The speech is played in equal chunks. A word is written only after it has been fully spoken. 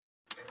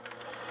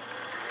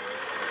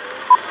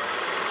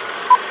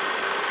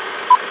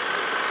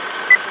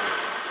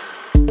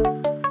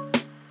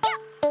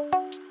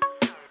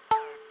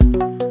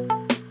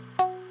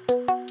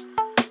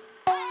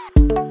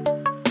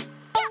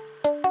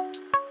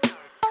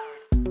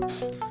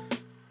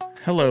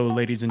Hello,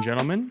 ladies and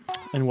gentlemen,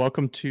 and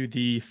welcome to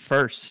the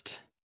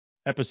first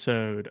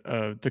episode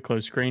of the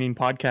Close Screening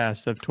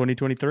podcast of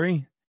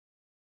 2023.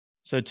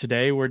 So,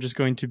 today we're just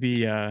going to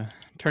be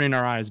turning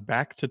our eyes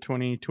back to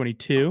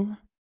 2022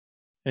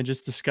 and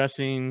just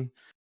discussing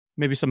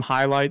maybe some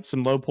highlights,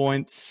 some low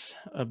points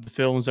of the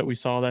films that we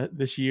saw that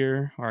this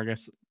year, or I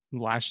guess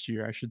last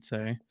year, I should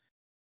say.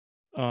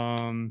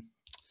 Um,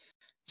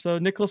 so,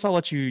 Nicholas, I'll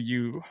let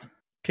you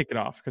kick it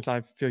off because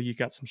I feel you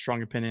got some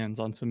strong opinions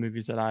on some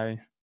movies that I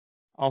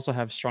also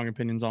have strong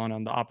opinions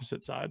on the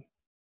opposite side.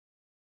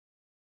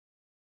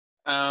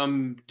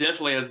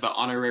 Definitely as the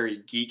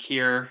honorary geek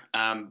here,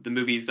 the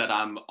movies that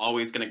I'm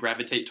always going to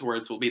gravitate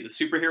towards will be the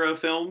superhero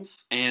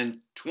films. And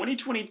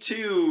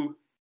 2022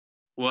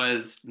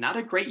 was not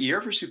a great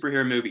year for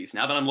superhero movies.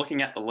 Now that I'm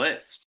looking at the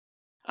list,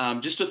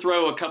 just to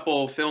throw a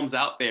couple films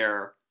out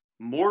there: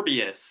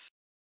 Morbius,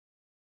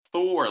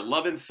 Thor: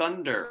 Love and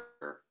Thunder,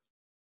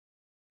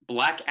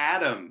 Black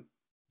Adam,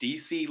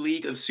 DC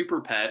League of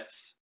Super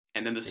Pets,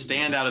 and then the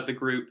standout of the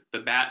group, The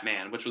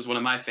Batman, which was one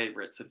of my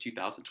favorites of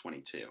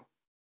 2022.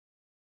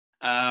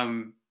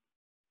 Um,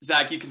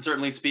 Zach, you can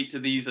certainly speak to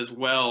these as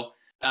well.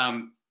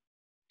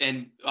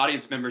 And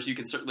audience members, you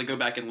can certainly go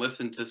back and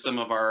listen to some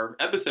of our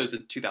episodes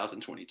in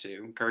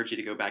 2022. Encourage you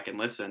to go back and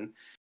listen.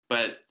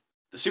 But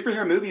the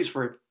superhero movies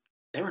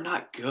they were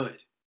not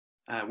good.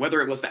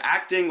 Whether it was the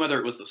acting, whether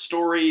it was the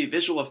story,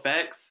 visual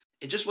effects,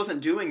 it just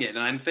wasn't doing it. And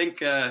I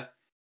think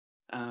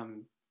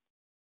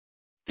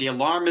the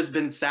alarm has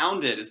been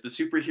sounded. Is the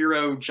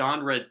superhero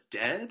genre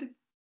dead?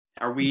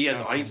 Are we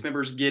as audience No.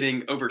 members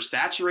getting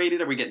oversaturated?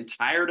 Are we getting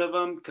tired of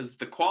them? Because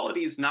the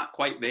quality is not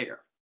quite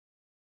there.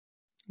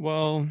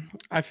 Well,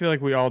 I feel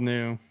like we all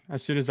knew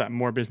as soon as that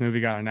Morbius movie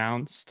got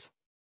announced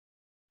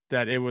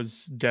that it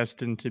was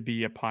destined to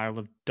be a pile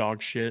of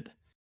dog shit.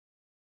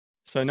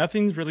 So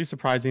nothing's really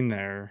surprising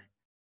there.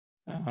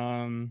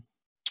 Um,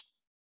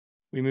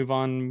 we move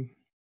on.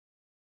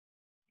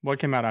 What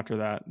came out after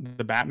that?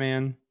 The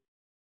Batman,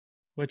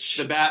 The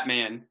which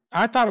Batman.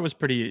 I thought it was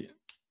pretty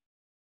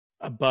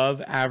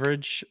above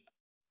average.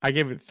 I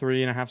gave it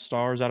 3.5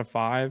 stars out of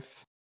 5.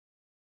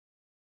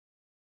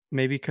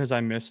 Maybe because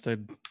I missed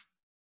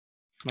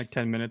like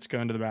 10 minutes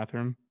going to the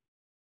bathroom.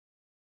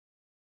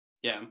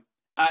 Yeah.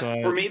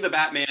 For But me, The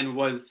Batman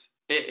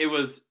it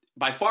was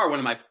by far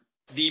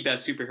the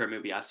best superhero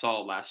movie I saw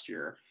last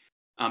year.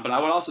 But I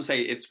would also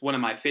say it's one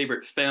of my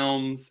favorite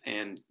films,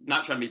 and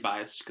not trying to be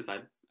biased because I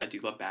do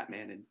love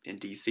Batman and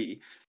DC.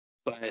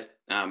 But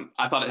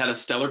I thought it had a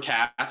stellar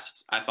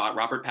cast. I thought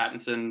Robert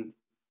Pattinson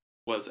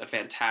was a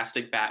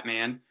fantastic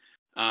Batman.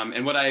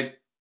 And what I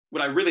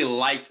really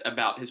liked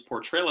about his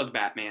portrayal as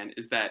Batman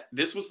is that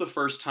this was the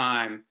first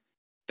time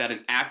that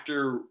an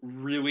actor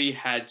really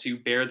had to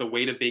bear the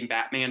weight of being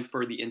Batman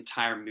for the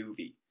entire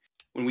movie.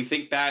 When we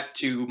think back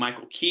to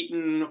Michael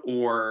Keaton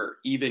or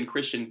even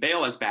Christian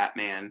Bale as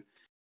Batman,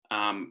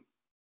 um,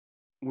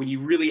 when you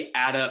really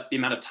add up the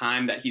amount of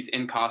time that he's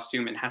in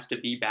costume and has to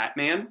be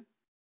Batman,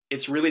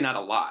 it's really not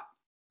a lot.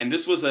 And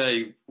this was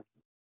a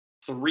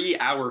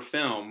 3-hour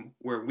film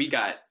where we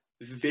got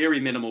very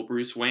minimal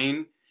Bruce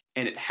Wayne,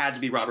 and it had to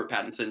be Robert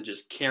Pattinson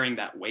just carrying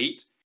that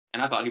weight.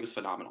 And I thought he was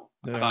phenomenal.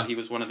 I yeah. thought he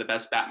was one of the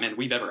best Batmen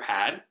we've ever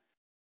had.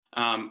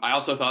 I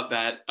also thought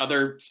that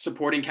other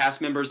supporting cast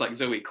members like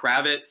Zoe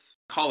Kravitz,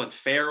 Colin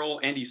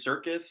Farrell, Andy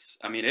Serkis.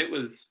 I mean, it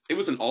was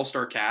an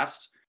all-star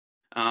cast.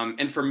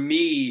 And for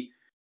me,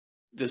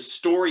 the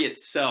story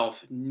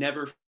itself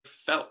never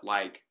felt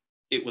like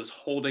it was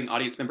holding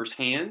audience members'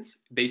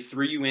 hands. They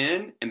threw you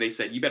in and they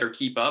said, you better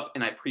keep up.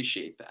 And I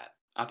appreciate that.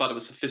 I thought it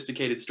was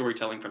sophisticated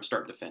storytelling from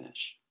start to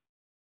finish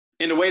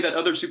in a way that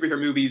other superhero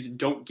movies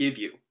don't give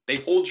you. They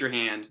hold your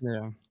hand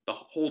Yeah. the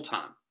whole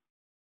time.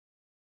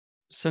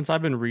 Since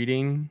I've been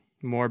reading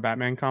more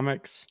Batman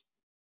comics,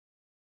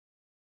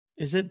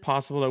 is it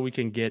possible that we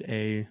can get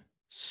a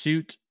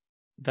suit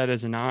that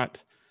is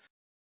not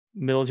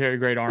military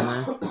grade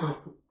armor,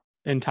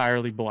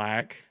 entirely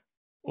black,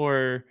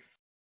 or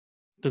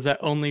does that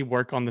only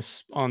work on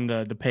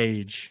the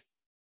page?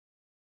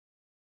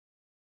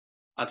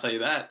 I'll tell you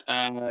that.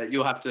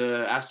 You'll have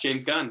to ask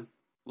James Gunn.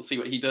 We'll see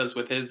what he does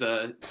with his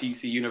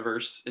DC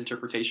Universe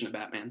interpretation of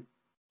Batman.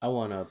 I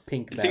want a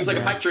pink It seems like a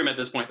Batman. pipe dream at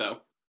this point, though.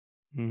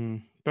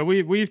 But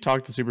we've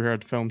talked the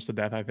superhero films to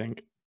death. I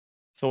think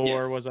Thor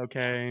Yes. was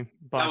okay.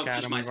 That Black was just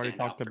Adam my we've already standout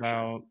talked for sure.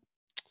 about.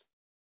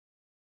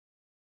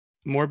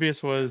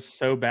 Morbius was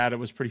so bad it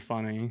was pretty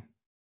funny.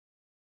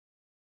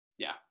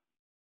 Yeah.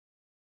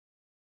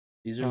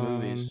 These are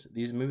movies.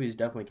 These movies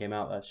definitely came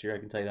out last year. I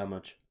can tell you that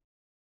much.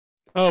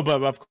 Oh,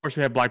 but of course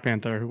we had Black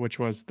Panther, which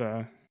was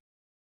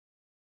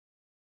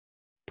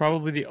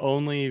probably the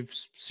only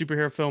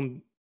superhero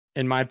film,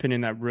 in my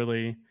opinion, that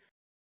really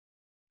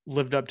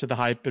lived up to the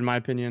hype. In my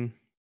opinion,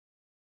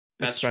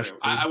 That's true. especially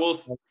I will.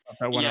 that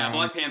went Yeah, around.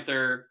 Black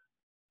Panther.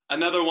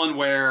 Another one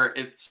where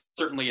it's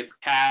certainly its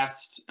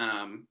cast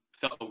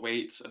felt the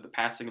weight of the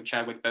passing of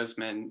Chadwick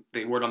Boseman.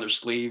 They wore it on their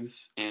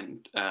sleeves,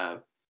 and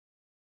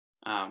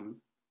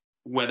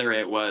whether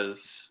it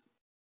was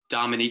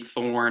Dominique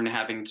Thorne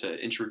having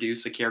to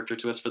introduce a character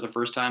to us for the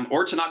first time,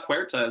 or Tenoch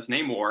Huerta as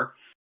Namor,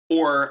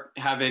 or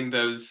having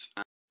those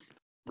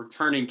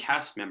returning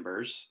cast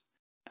members.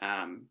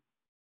 And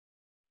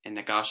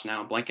gosh,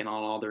 now I'm blanking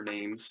on all their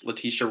names.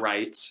 Letitia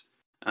Wright,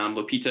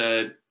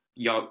 Lupita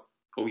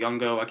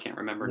Nyong'o, I can't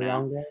remember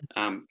now.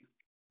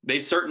 They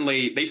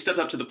stepped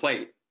up to the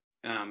plate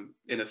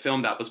in a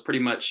film that was pretty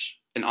much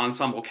an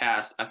ensemble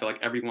cast. I feel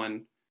like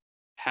everyone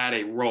had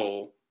a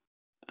role,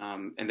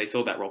 and they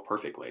filled that role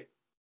perfectly.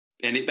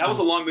 And that was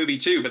a long movie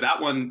too, but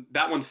that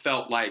one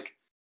felt like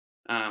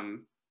a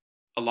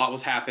lot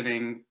was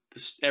happening.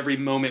 Every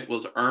moment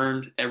was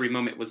earned. Every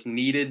moment was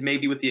needed,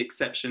 maybe with the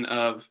exception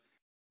of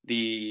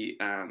the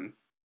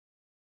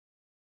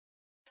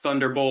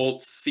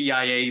Thunderbolts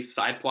CIA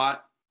side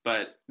plot.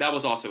 But that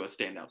was also a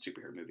standout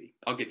superhero movie.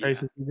 I'll give you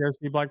that. Did you guys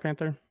see Black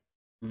Panther?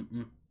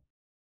 Mm-mm.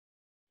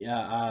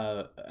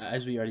 Yeah,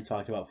 as we already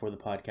talked about for the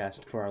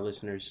podcast, for our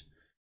listeners,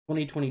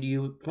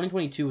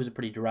 2022 was a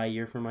pretty dry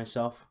year for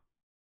myself.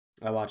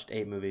 I watched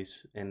 8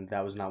 movies, and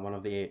that was not one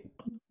of the 8.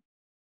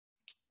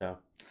 So,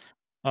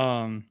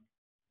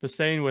 but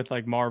staying with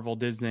like Marvel,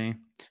 Disney,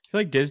 I feel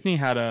like Disney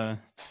had a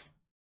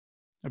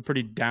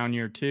pretty down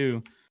year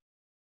too.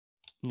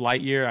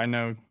 Lightyear, I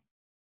know,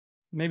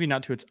 maybe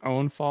not to its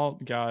own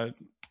fault, got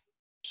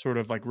sort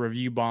of like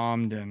review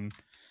bombed and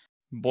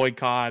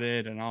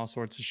boycotted and all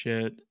sorts of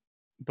shit.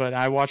 But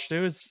I watched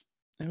it was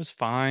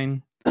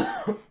fine.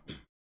 Yeah,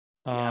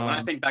 when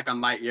I think back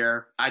on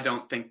Lightyear, I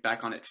don't think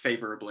back on it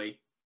favorably.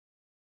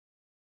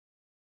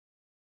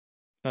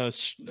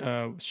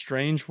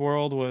 Strange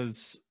World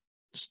was,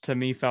 to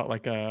me, felt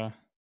like a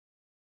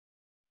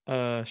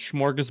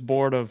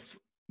smorgasbord of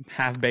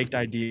half-baked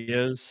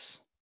ideas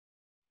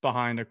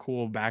behind a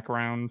cool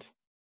background.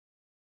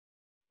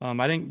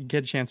 I didn't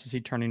get a chance to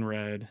see Turning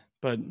Red,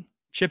 but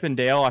Chip and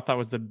Dale I thought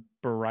was the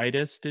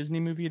brightest Disney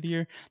movie of the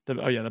year.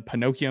 The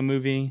Pinocchio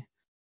movie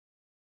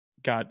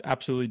got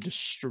absolutely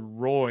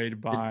destroyed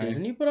by. Did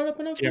Disney put out a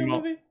Pinocchio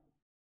movie?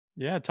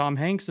 Yeah, Tom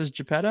Hanks as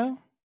Geppetto.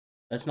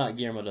 That's not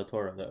Guillermo del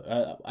Toro,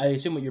 though. I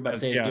assume what you're about to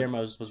say is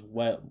Guillermo was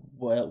well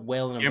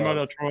and Guillermo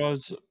del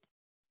Toro's,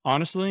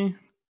 honestly,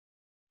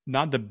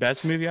 not the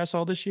best movie I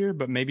saw this year,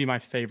 but maybe my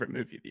favorite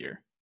movie of the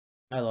year.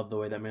 I love the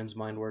way that man's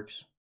mind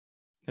works.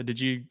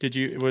 Did you?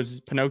 Was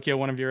Pinocchio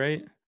one of your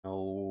 8?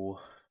 No.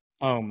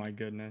 Oh my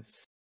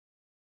goodness.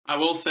 I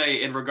will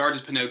say, in regard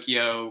to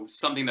Pinocchio,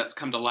 something that's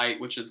come to light,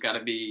 which has got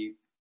to be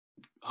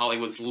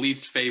Hollywood's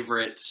least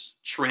favorite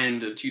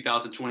trend of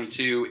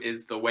 2022,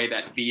 is the way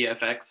that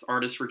VFX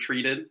artists were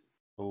treated.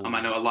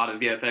 I know a lot of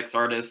VFX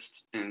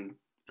artists and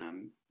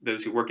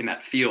those who work in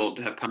that field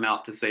have come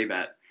out to say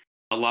that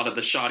a lot of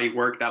the shoddy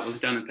work that was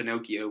done in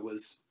Pinocchio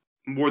was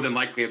more than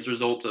likely as a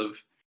result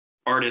of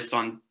artists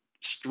on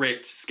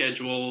strict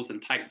schedules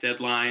and tight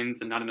deadlines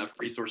and not enough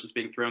resources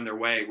being thrown their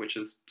way, which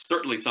is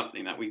certainly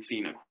something that we've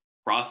seen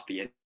across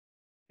the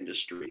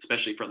industry,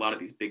 especially for a lot of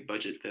these big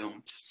budget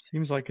films.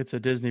 Seems like it's a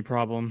Disney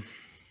problem.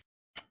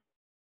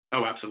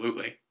 Oh,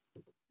 absolutely.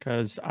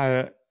 Because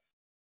I'm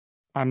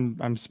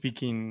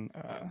speaking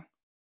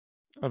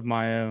of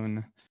my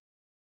own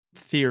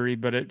theory,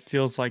 but it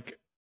feels like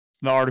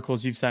the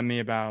articles you've sent me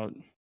about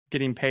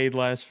getting paid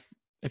less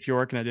if you're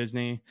working at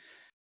Disney,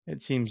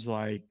 it seems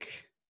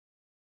like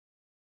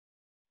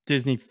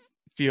Disney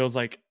feels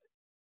like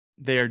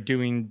they're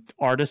doing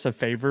artists a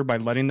favor by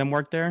letting them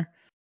work there.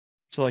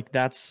 So like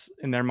that's,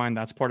 in their mind,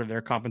 that's part of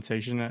their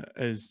compensation,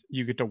 is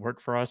you get to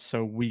work for us,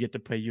 so we get to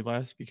pay you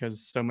less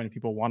because so many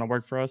people want to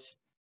work for us.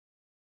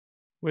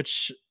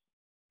 Which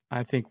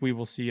I think we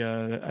will see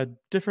a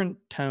different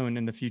tone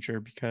in the future,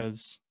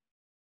 because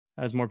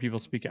as more people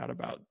speak out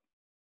about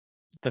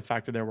the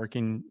fact that they're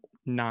working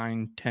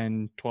 9,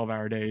 10,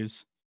 12-hour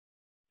days,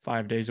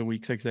 5 days a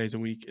week, 6 days a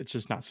week, it's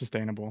just not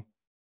sustainable.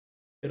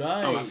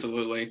 Oh,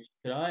 absolutely.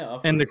 Could I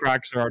offer? And the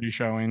cracks are already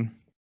showing.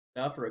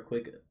 Offer a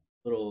quick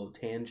little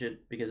tangent,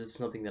 because it's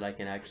something that I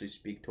can actually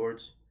speak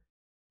towards.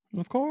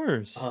 Of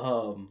course.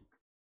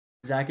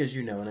 Zach, as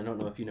you know, and I don't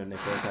know if you know,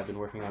 Nicholas, I've been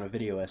working on a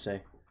video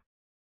essay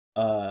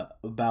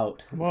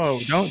about. Whoa!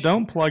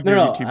 Don't plug your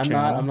YouTube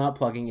channel. I'm not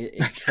plugging it.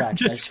 It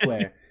tracks. I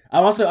swear.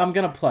 I'm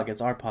gonna plug. It's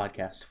our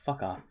podcast.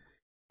 Fuck off.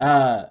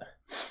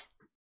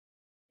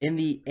 In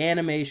the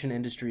animation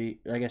industry,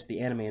 I guess the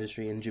anime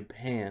industry in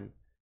Japan,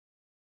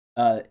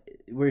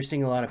 we're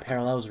seeing a lot of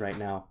parallels right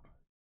now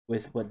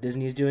with what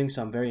Disney is doing.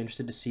 So I'm very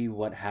interested to see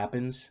what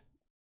happens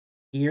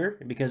here,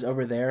 because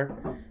over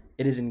there,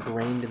 it is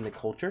ingrained in the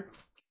culture.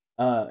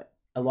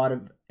 A lot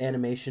of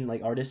animation,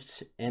 like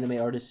anime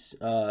artists,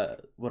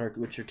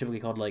 which are typically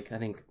called, like, I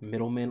think,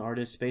 middleman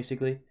artists,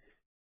 basically,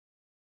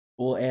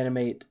 will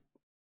animate,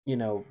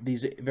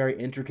 these very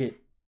intricate,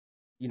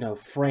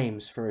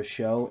 frames for a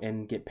show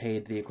and get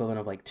paid the equivalent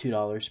of like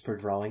 $2 per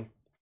drawing.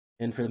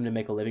 And for them to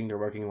make a living, they're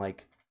working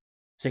like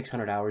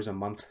 600 hours a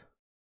month,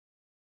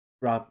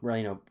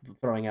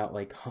 throwing out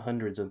like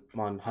hundreds and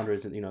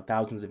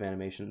thousands of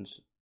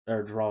animations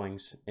or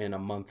drawings in a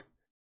month.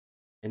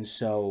 And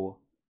so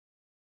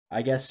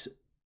I guess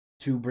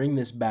to bring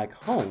this back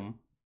home,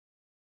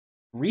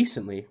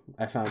 recently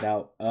I found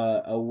out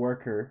a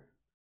worker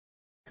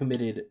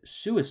committed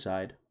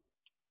suicide,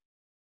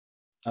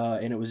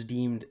 and it was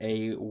deemed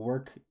a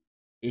work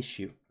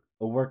issue,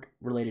 a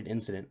work-related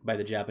incident by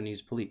the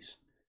Japanese police,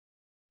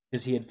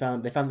 because they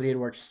found that he had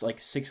worked like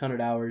 600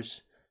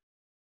 hours,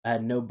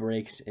 had no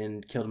breaks,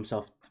 and killed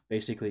himself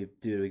basically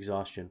due to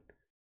exhaustion.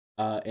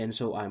 And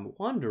so I'm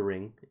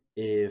wondering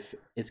if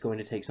it's going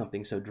to take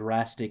something so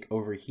drastic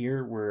over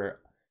here, where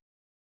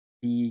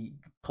the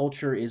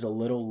culture is a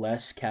little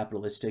less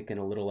capitalistic and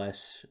a little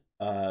less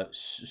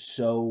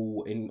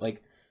so in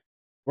like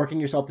working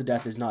yourself to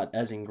death is not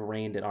as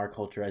ingrained in our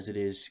culture as it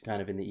is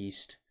kind of in the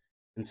East.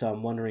 And so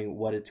I'm wondering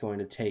what it's going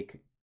to take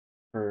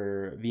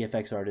for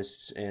VFX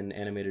artists and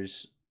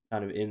animators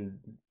kind of in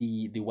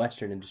the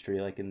Western industry,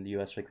 like in the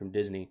US, like from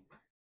Disney.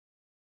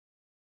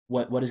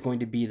 What is going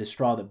to be the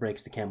straw that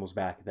breaks the camel's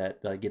back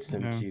that gets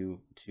them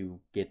to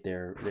get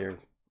their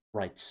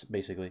rights,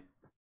 basically.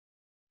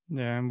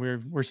 Yeah, and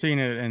we're seeing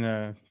it in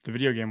the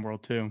video game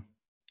world too.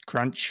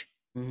 Crunch.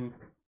 Mm-hmm.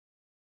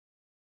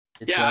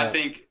 I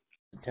think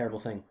a terrible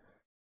thing.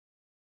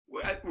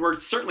 We're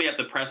certainly at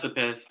the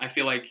precipice, I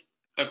feel like,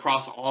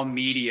 across all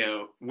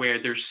media where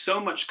there's so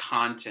much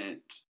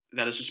content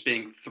that is just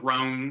being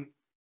thrown.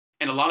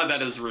 And a lot of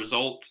that is a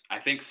result, I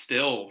think,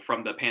 still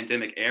from the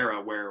pandemic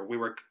era where we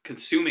were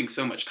consuming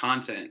so much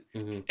content.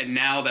 Mm-hmm. And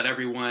now that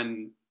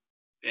everyone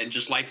and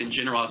just life in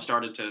general has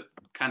started to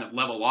kind of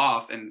level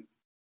off and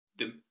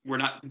we're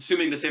not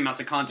consuming the same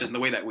amounts of content in the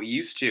way that we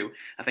used to,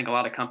 I think a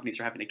lot of companies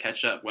are having to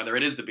catch up, whether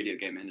it is the video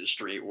game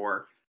industry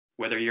or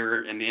whether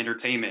you're in the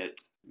entertainment,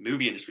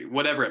 movie industry,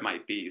 whatever it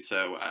might be.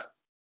 So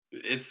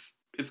it's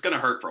going to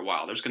hurt for a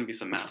while. There's going to be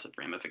some massive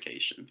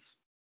ramifications.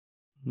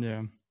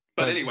 Yeah.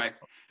 But anyway,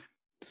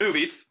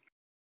 movies.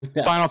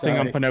 Final thing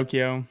on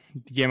Pinocchio,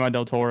 Guillermo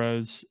del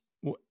Toro's.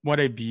 What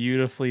a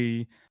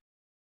beautifully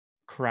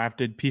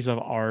crafted piece of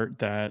art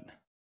that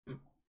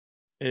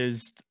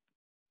is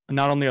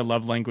not only a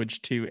love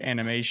language to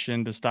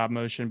animation, the stop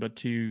motion, but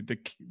to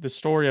the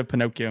story of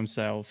Pinocchio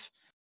himself.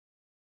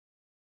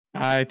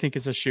 I think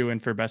it's a shoe-in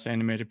for Best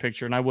Animated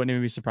Picture, and I wouldn't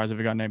even be surprised if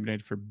it got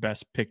nominated for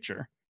Best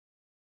Picture.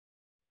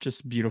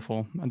 Just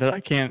beautiful. I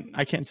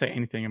can't say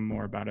anything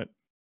more about it.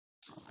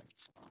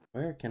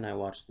 Where can I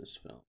watch this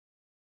film?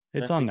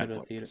 It's on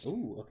Netflix.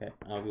 Ooh, okay.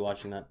 I'll be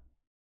watching that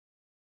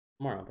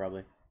tomorrow,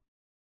 probably.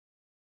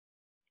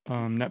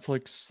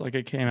 Netflix, like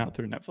it came out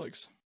through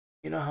Netflix.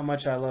 You know how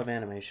much I love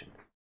animation.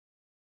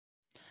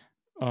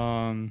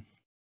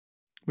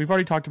 We've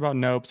already talked about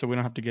Nope, so we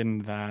don't have to get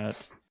into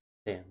that.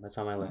 Damn, that's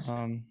on my list.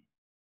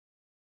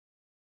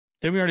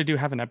 Did we already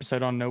have an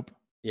episode on Nope?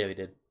 Yeah, we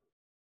did.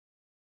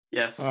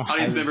 Yes,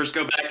 audience members,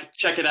 go back,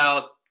 check it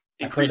out,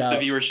 increase the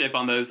viewership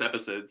on those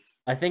episodes.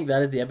 I think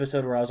that is the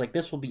episode where I was like,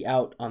 this will be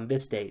out on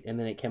this date, and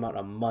then it came out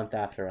a month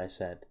after I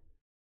said.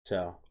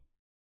 So,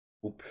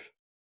 oops.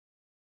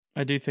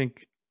 I do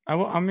think I'm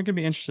going to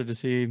be interested to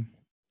see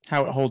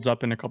how it holds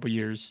up in a couple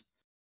years.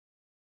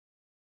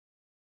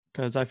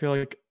 Because I feel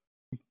like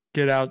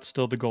Get Out's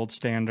still the gold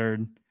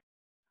standard.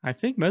 I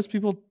think most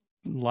people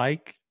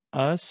like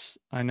Us.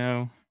 I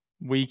know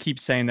we keep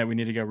saying that we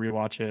need to go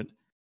rewatch it,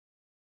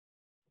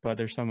 but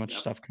there's so much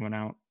stuff coming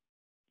out.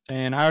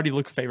 And I already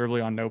look favorably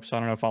on Nope, so I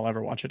don't know if I'll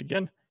ever watch it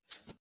again.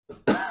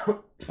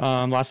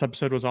 Last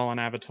episode was all on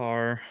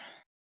Avatar.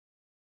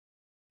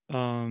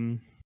 So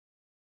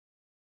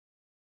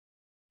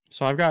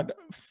I've got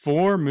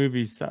 4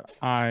 movies that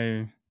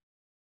I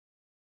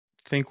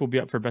think will be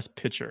up for Best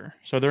Picture.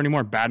 So are there any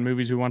more bad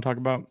movies we want to talk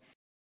about?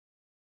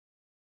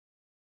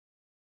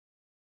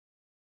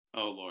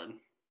 Oh, Lord.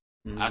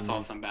 I saw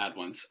some bad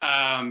ones.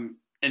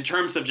 In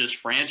terms of just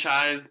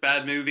franchise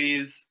bad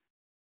movies,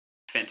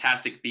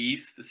 Fantastic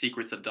Beasts, The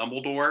Secrets of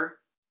Dumbledore.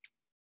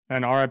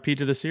 And RIP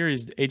to the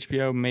series.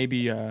 HBO may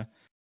be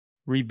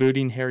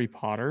rebooting Harry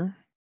Potter,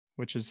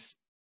 which is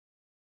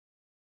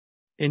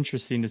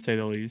interesting to say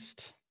the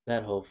least.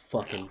 That whole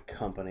fucking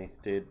company,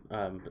 dude.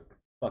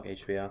 Fuck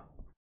HBO.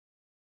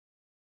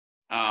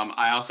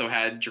 I also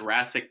had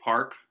Jurassic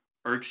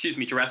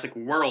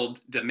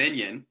World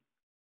Dominion.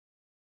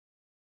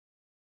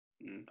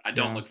 I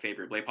don't look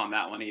favorably upon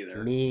that one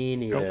either. Me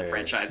neither. It's a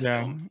franchise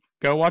film.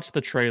 Go watch the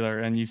trailer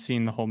and you've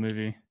seen the whole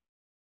movie.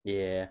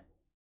 Yeah.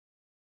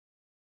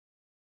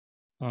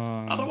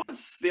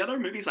 Otherwise, the other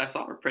movies I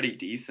saw were pretty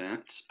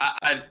decent.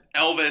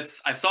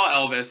 Elvis, I saw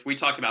Elvis. We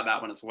talked about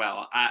that one as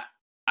well.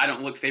 I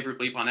don't look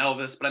favorably upon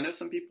Elvis, but I know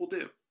some people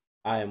do.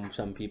 I am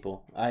some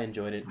people. I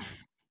enjoyed it.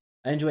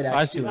 I enjoyed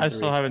Acts 2 and 3. I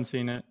still haven't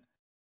seen it.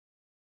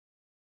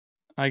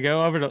 I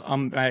go over to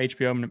my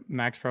HBO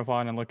Max profile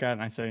and I look at it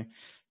and I say,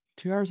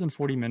 2 hours and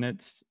 40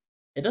 minutes.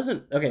 It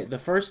doesn't. Okay, the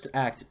first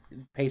act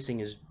pacing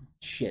is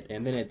shit,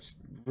 and then it's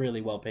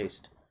really well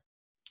paced.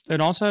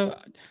 And also,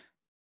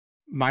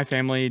 my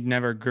family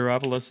never grew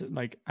up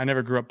I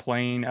never grew up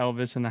playing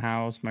Elvis in the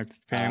house. My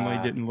family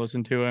didn't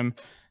listen to him.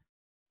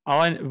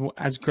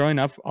 As growing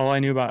up, all I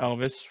knew about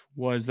Elvis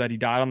was that he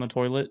died on the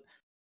toilet,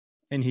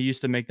 and he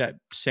used to make that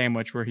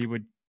sandwich where he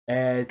would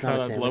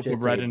cut a loaf of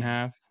bread in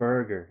half.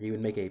 Burger. He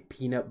would make a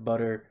peanut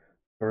butter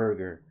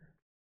burger.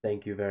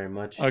 Thank you very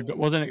much.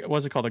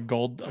 Was it called a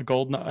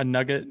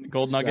nugget?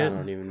 Gold I nugget?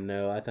 don't even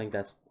know. I think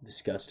that's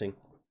disgusting.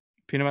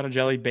 Peanut butter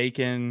jelly,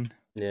 bacon.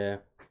 Yeah.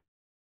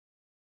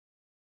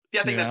 See,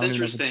 I think Yeah, I that's don't even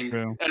know if it's interesting.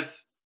 true.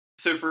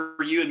 So for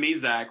you and me,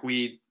 Zach,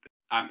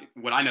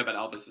 what I know about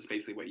Elvis is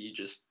basically what you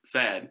just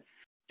said,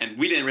 and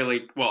we didn't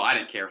really. Well, I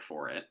didn't care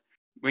for it.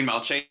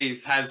 Meanwhile,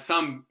 Chase has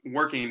some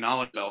working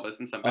knowledge of Elvis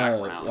and some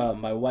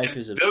background. My wife And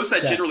is those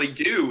that generally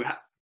obsessed. do.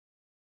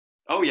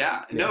 Oh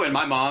yeah, no. Yeah, And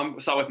my mom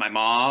saw with my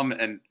mom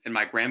and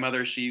my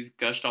grandmother. She's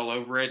gushed all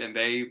over it, and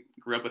they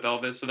grew up with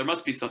Elvis. So there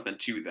must be something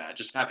to that.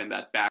 Just having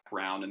that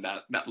background and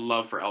that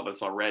love for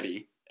Elvis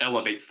already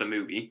elevates the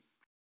movie.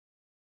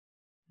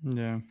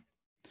 Yeah.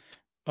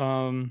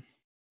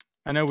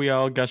 I know we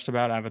all gushed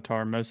about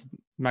Avatar.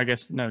 I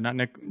guess not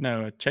Nick.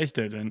 No, Chase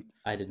didn't.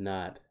 I did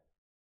not.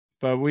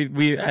 But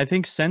I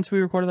think since we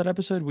recorded that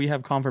episode, we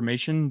have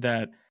confirmation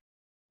that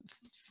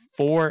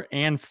 4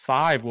 and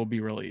 5 will be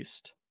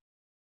released.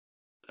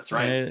 That's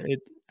right. It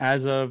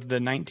as of the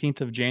 19th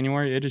of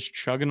January, it is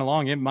chugging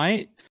along. It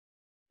might.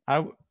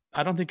 I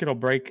don't think it'll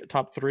break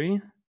top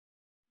 3,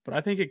 but I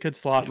think it could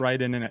slot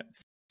right in at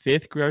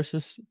fifth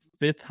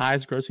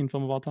highest grossing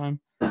film of all time.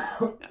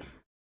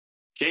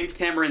 James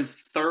Cameron's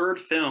third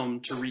film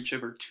to reach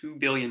over $2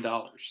 billion.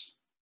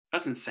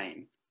 That's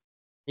insane.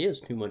 He has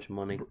too much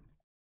money.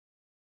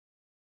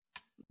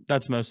 I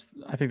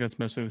think that's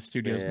mostly the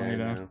studio's money,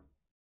 though. No.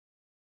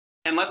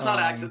 And let's not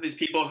act that these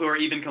people who are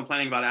even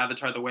complaining about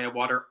Avatar: The Way of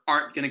Water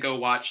aren't going to go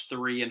watch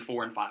 3 and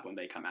 4 and 5 when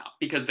they come out,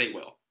 because they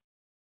will.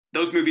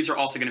 Those movies are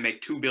also going to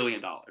make $2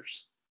 billion.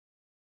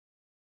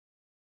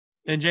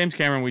 And James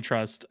Cameron, we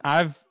trust.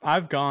 I've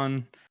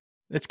gone.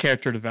 It's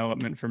character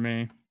development for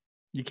me.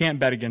 You can't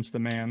bet against the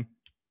man.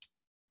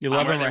 You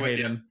love him or hate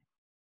him.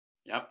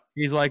 Yep.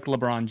 He's like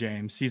LeBron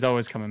James. He's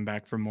always coming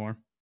back for more.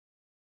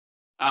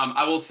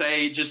 I will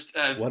say, just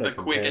as a quick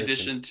comparison.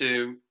 addition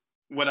to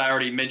what I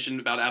already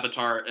mentioned about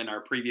Avatar in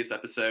our previous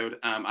episode,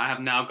 I have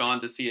now gone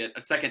to see it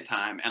a second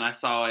time, and I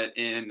saw it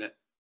in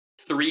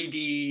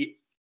 3D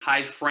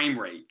high frame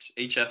rate,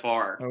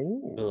 HFR.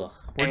 Oh.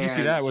 Where'd you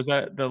see that? Was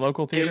that the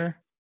local theater?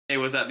 It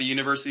was at the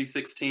University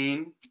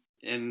 16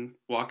 in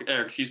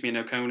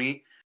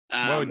Oconee.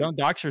 Whoa, don't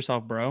dox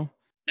yourself, bro.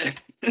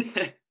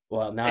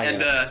 Well, now I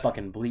gotta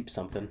fucking bleep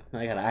something.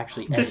 I gotta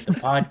actually edit the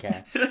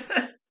podcast.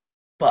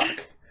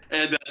 Fuck.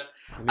 And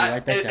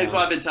so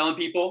I've been telling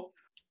people,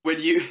 when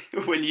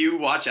you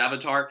watch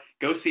Avatar,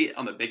 go see it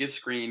on the biggest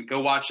screen. Go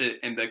watch it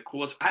in the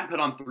coolest. I hadn't put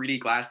on 3D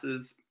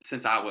glasses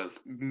since I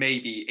was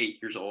maybe 8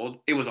 years old.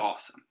 It was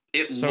awesome.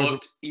 It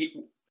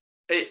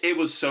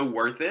was so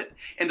worth it.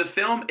 And the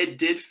film, it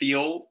did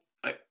feel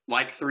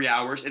like 3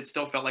 hours. It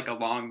still felt like a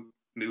long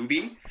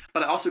movie,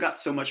 but I also got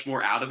so much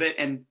more out of it.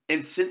 And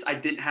since I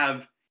didn't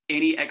have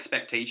any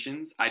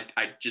expectations,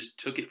 I just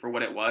took it for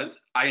what it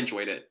was. I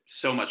enjoyed it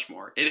so much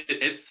more.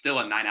 It's still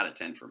a 9 out of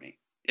 10 for me.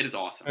 It is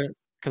awesome.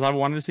 Because I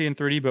wanted to see it in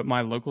 3D, but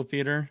my local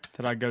theater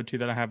that I go to,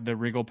 that I have the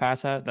Regal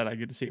Pass at, that I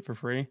get to see it for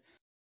free,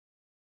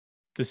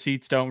 the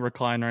seats don't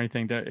recline or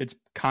anything.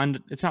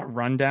 It's not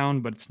run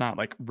down, but it's not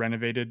like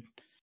renovated.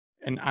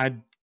 And I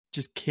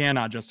just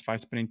cannot justify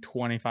spending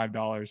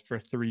 $25 for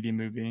a 3D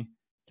movie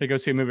to go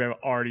see a movie I've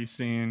already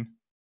seen.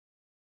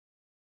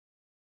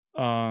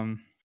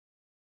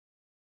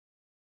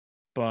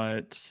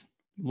 But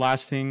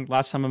last time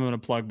I'm going to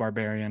plug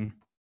Barbarian.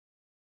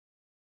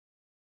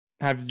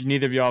 Have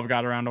neither of y'all have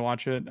got around to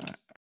watch it?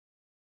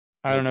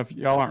 I don't know if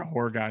y'all aren't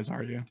horror guys,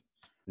 are you?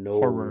 No.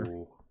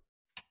 Horror.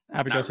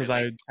 Abigail says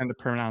I tend to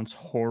pronounce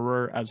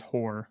horror as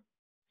horror.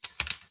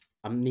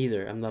 I'm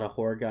neither. I'm not a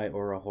horror guy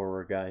or a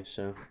horror guy,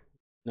 so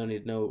no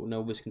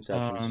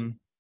misconceptions.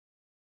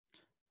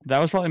 That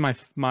was probably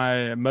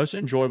my most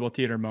enjoyable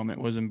theater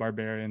moment was in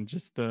Barbarian.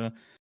 Just the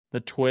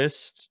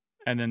twist,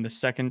 and then the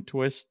second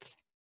twist,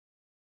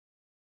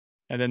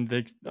 and then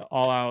the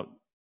all out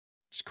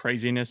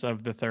craziness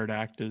of the third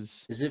act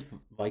is. Is it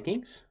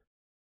Vikings?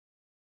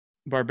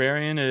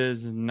 Barbarian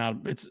is not.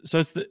 It's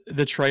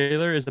the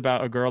trailer is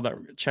about a girl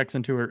that checks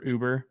into her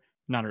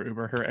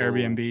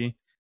Airbnb,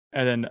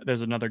 and then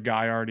there's another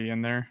guy already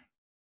in there.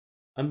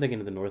 I'm thinking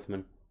of The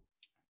Northman.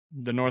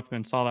 The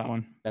Northman, saw that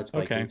one. That's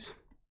Vikings. Okay.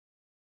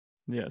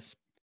 Yes,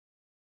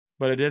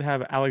 but it did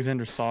have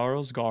Alexander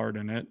Skarsgård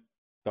in it.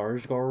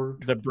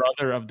 Skarsgård, the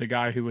brother of the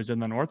guy who was in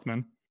The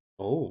Northman.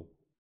 Oh.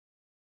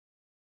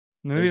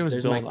 Maybe it was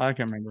Bill. I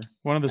can't remember.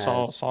 One of the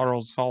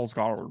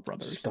Skarsgård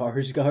brothers.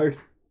 Skarsgård.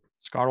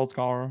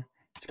 Skarsgård.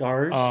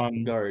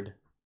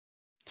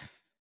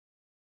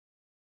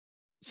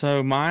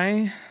 So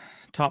my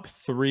top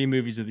 3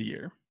 movies of the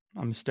year,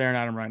 I'm staring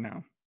at them right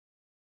now,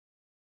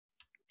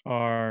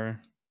 are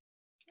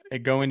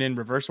going in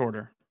reverse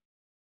order.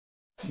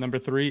 Number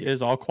 3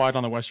 is All Quiet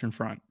on the Western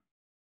Front.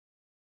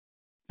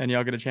 And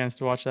y'all get a chance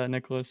to watch that,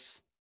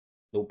 Nicholas?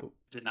 Nope.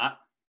 Did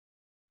not.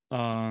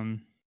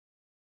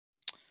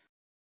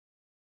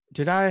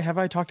 Have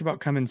I talked about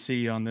Come and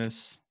See on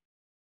this?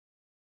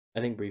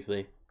 I think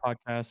briefly.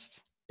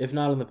 Podcast. If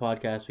not on the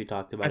podcast, we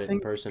talked about it in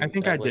person. I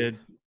think I did.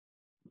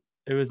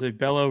 It was a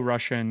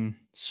Belarusian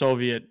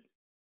Soviet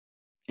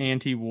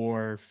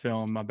anti-war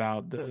film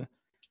about the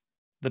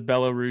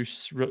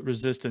Belarus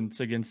resistance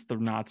against the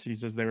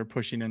Nazis as they were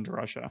pushing into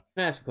Russia.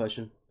 Can I ask a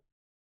question?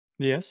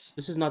 Yes.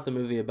 This is not the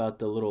movie about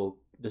the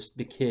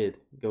kid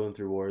going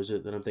through war, is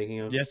it, that I'm thinking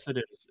of? Yes, it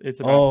is. It's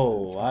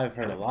about. I've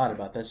heard a lot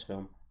about this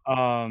film.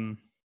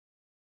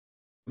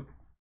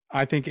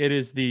 I think it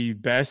is the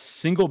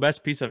single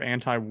best piece of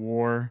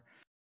anti-war.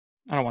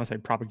 I don't want to say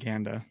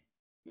propaganda.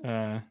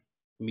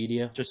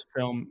 Media. Just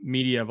film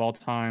media of all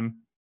time.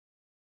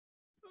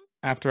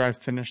 After I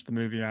finished the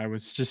movie, I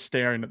was just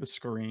staring at the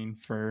screen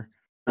for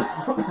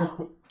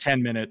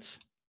 10 minutes.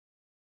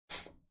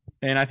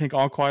 And I think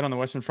All Quiet on the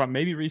Western Front,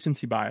 maybe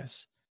recency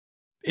bias,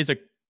 is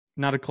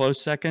not a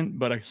close second,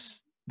 but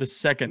the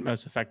second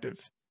most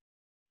effective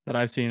that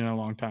I've seen in a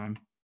long time.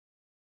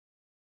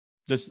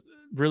 Just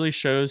really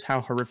shows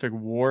how horrific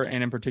war,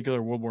 and in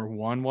particular World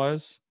War I,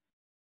 was.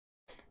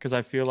 Because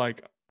I feel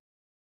like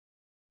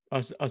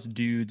us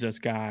dudes, us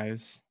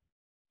guys,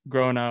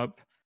 growing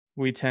up,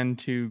 we tend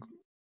to,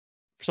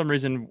 for some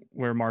reason,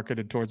 we're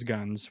marketed towards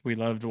guns. We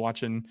loved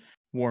watching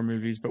war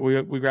movies, but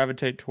we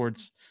gravitate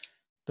towards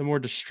the more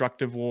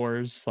destructive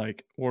wars,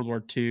 like World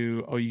War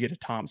II. Oh, you get a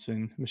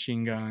Thompson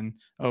machine gun.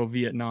 Oh,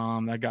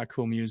 Vietnam, that got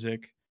cool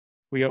music.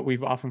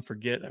 We've often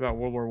forget about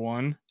World War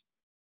I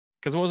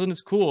because it wasn't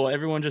as cool.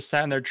 Everyone just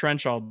sat in their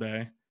trench all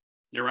day.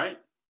 You're right.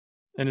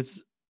 And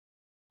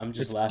I'm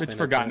just laughing. It's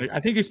forgotten. I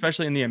think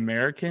especially in the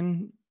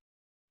American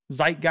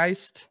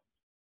zeitgeist,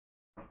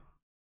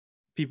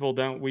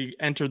 we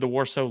entered the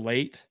war so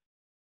late,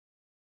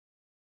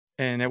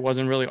 and it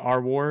wasn't really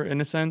our war in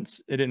a sense.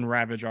 It didn't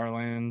ravage our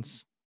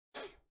lands.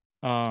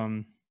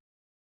 And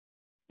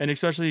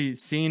especially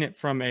seeing it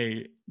from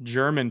a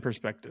German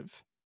perspective,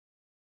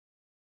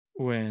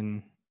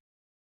 when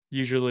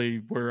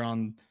usually we're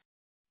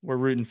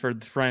rooting for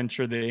the French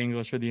or the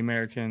English or the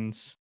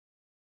Americans,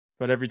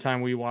 but every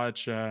time we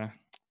watch, can't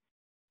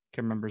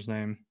remember his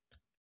name,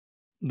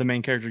 the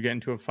main character get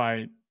into a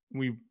fight,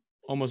 we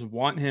almost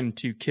want him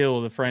to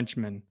kill the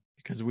Frenchman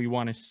because we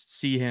want to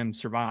see him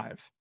survive.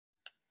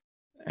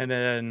 And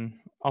then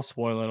I'll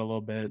spoil it a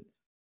little bit.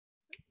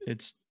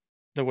 It's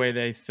the way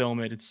they film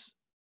it.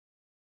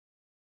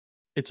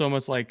 It's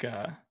almost like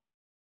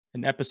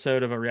an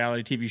episode of a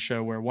reality TV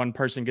show where one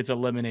person gets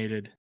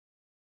eliminated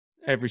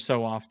every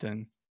so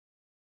often,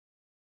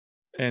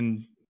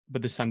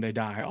 but this time they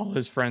die. All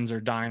his friends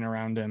are dying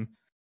around him,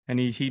 and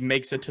he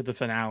makes it to the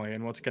finale.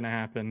 And what's going to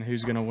happen?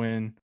 Who's going to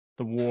win?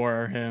 The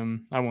war or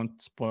him? I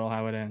won't spoil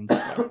how it ends.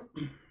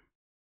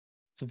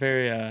 It's a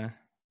very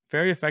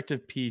very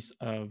effective piece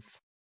of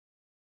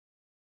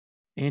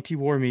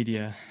anti-war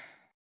media.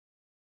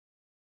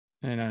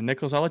 And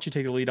Nicholas, I'll let you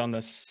take the lead on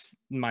this.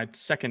 My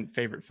second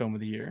favorite film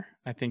of the year.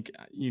 I think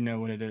you know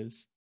what it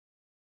is.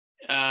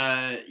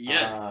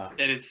 Yes,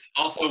 and it's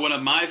also one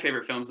of my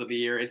favorite films of the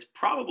year. It's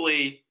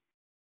probably,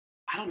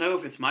 I don't know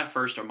if it's my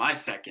first or my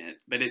second,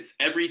 but it's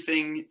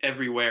Everything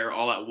Everywhere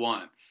All at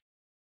Once.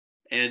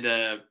 And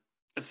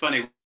it's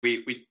funny,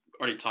 we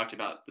already talked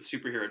about the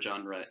superhero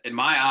genre. In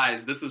my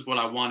eyes, this is what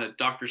I wanted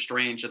Doctor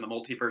Strange and the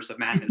Multiverse of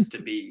Madness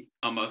to be,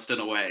 almost in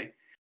a way.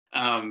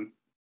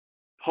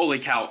 Holy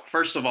cow.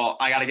 First of all,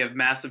 I got to give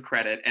massive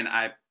credit, and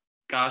I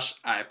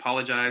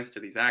apologize to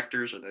these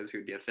actors or those who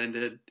would be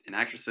offended, and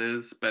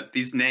actresses, but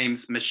these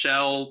names,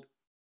 Michelle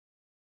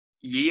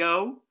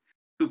Yeoh,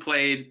 who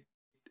played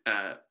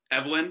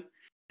Evelyn,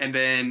 and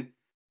then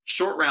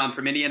Short Round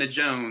from Indiana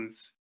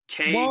Jones,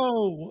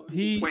 Whoa,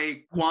 he's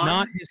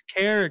not his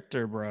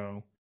character,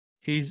 bro.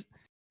 He's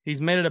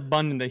made it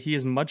abundant that he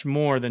is much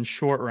more than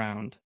Short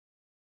Round.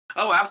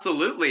 Oh,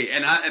 absolutely,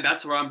 and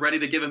that's where I'm ready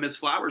to give him his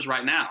flowers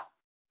right now.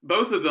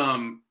 Both of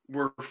them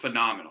were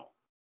phenomenal,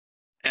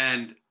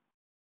 and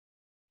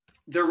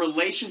their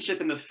relationship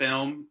in the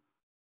film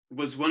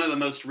was one of the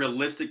most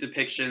realistic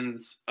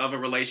depictions of a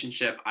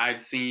relationship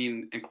I've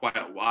seen in quite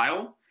a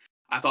while.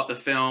 I thought the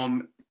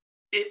film,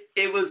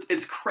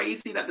 it's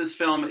crazy that this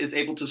film is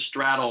able to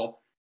straddle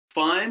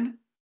fun,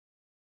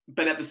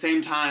 but at the same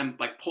time,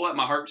 like, pull at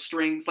my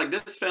heartstrings. Like,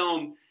 this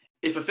film,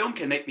 if a film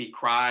can make me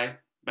cry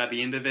by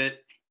the end of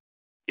it,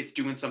 it's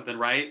doing something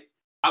right.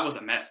 I was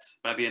a mess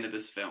by the end of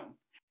this film.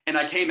 And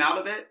I came out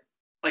of it,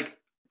 like,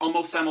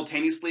 almost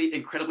simultaneously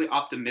incredibly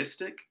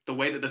optimistic. The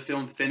way that the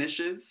film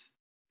finishes,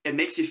 it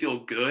makes you feel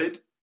good,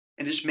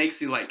 and just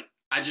makes you like,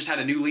 I just had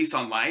a new lease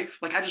on life.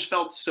 Like, I just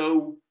felt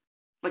so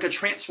like a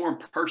transformed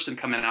person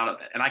coming out of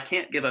it, and I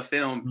can't give a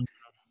film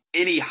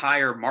any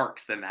higher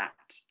marks than that.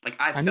 Like,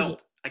 I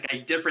felt like a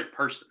different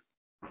person.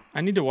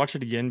 I need to watch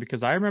it again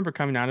because I remember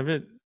coming out of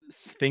it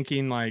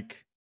thinking like,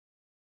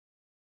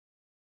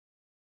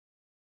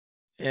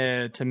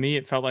 to me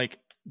it felt like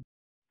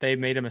they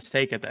made a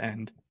mistake at the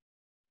end.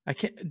 I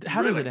can't.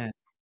 How does it end?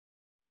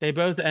 They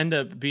both end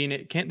up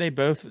being. Can't they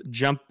both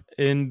jump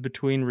in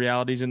between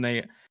realities, and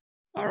they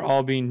are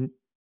all being?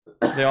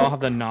 They all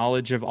have the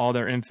knowledge of all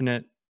their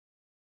infinite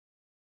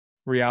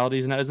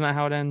realities, and isn't that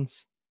how it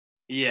ends?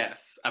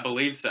 Yes, I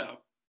believe so.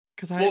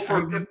 Because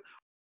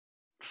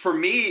for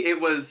me, it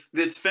was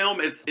this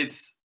film.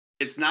 It's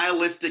it's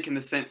nihilistic in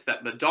the sense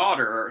that the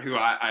daughter, who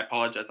I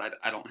apologize,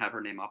 I don't have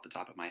her name off the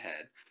top of my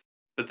head,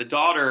 but the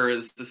daughter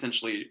is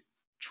essentially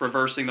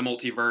traversing the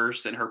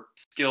multiverse, and her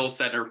skill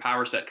set, her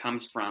power set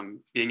comes from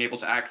being able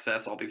to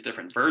access all these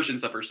different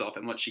versions of herself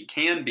and what she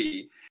can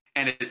be.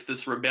 And it's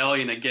this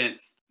rebellion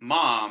against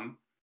mom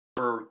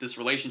for this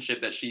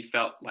relationship that she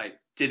felt like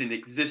didn't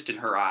exist in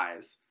her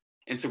eyes.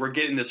 And so we're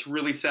getting this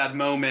really sad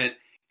moment,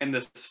 and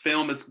this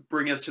film is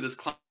bringing us to this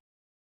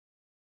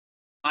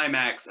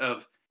climax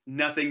of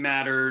nothing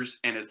matters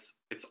and it's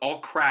all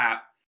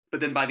crap. But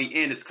then by the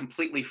end, it's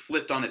completely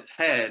flipped on its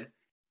head,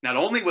 not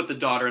only with the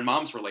daughter and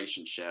mom's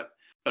relationship,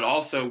 but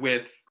also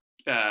with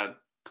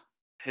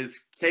his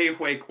Ke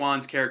Huy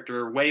Quan's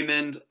character,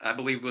 Waymond, I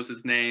believe was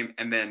his name,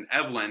 and then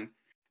Evelyn.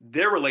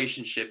 Their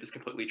relationship is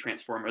completely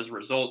transformed as a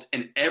result,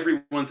 and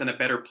everyone's in a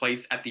better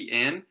place at the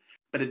end,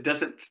 but it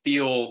doesn't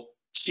feel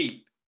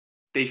cheap.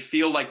 They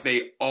feel like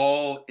they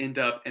all end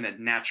up in a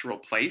natural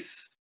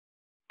place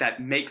that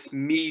makes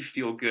me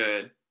feel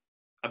good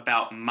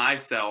about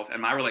myself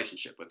and my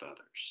relationship with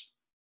others.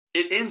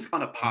 It ends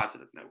on a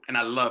positive note, and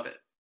I love it.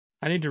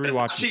 I need to But it's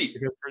not rewatch it cheap.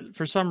 because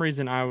for some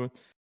reason I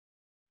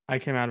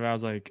came out of it. I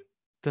was like,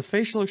 the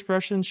facial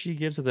expression she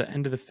gives at the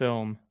end of the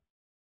film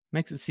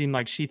makes it seem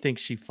like she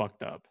thinks she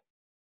fucked up.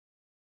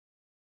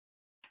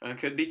 It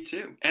could be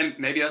too, and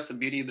maybe that's the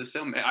beauty of this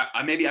film.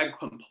 Maybe I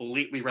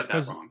completely read that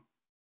 'Cause wrong.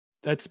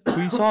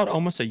 we saw it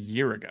almost a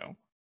year ago,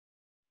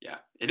 Yeah,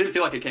 it didn't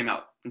feel like it came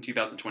out in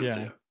 2022.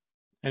 Yeah.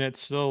 and it's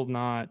still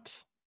not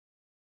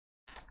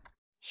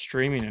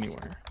streaming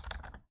anywhere.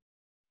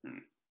 Hmm.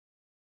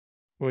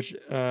 Which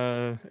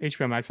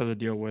HBO Max has a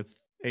deal with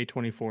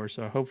A24,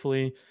 so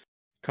hopefully,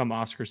 come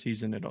Oscar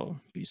season, it'll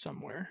be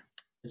somewhere.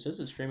 It says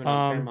it's streaming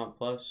on Paramount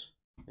Plus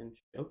and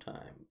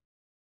Showtime.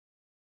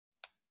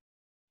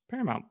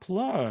 Paramount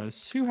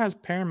Plus. Who has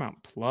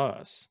Paramount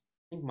Plus?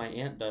 I think my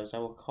aunt does. I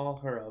will call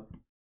her up.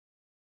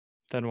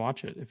 Then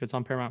watch it. If it's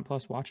on Paramount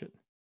Plus, watch it.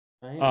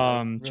 I am,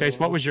 I really Chase,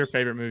 what want was your to.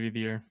 favorite movie of the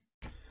year?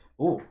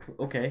 Oh,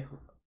 okay.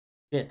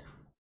 Shit.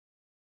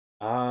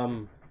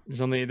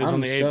 There's only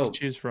I'm 8 so to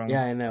choose from.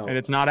 yeah, I know. And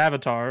it's not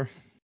Avatar.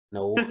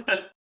 No,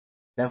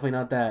 definitely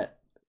not that.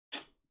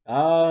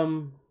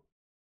 I'm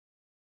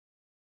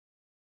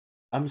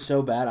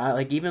so bad.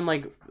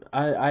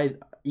 I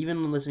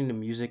even listening to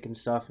music and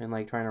stuff and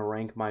like trying to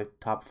rank my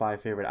top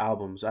 5 favorite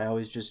albums. I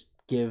always just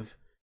give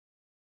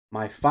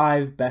my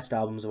 5 best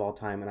albums of all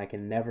time, and I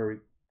can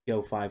never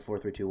go 5, 4,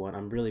 3, 2, 1.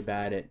 I'm really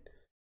bad at.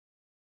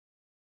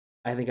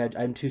 I think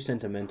I'm too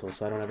sentimental,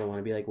 so I don't ever want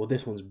to be like, well,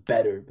 this one's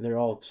better. They're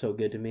all so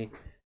good to me,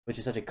 which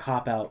is such a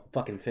cop out,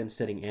 fucking fence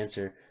sitting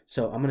answer.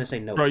 So I'm gonna say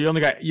nope. Bro, you only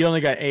got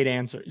 8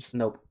 answers.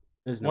 Nope.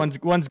 There's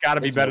nope. One's got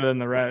to be It's better nope. than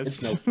the rest.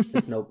 It's nope.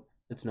 It's nope.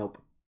 It's nope.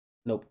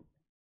 Nope.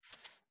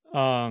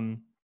 I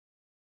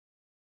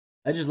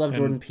just love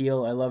Jordan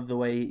Peele. I love the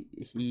way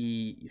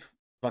he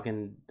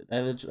fucking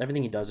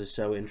everything he does is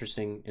so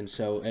interesting and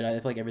I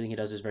feel like everything he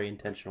does is very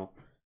intentional.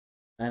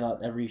 And I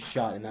thought every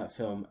shot in that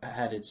film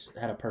had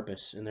a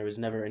purpose, and there was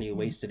never any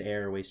wasted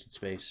air or wasted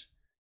space.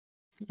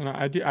 And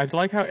I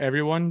like how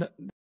everyone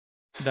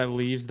that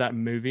leaves that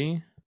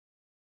movie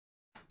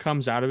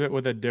comes out of it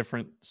with a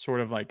different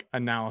sort of like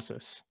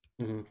analysis.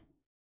 Mm-hmm.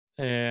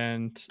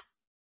 And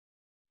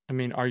I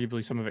mean,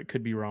 arguably some of it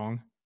could be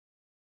wrong.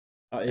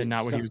 And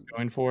not what he was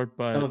going for,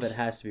 but some of it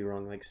has to be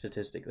wrong, like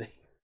statistically.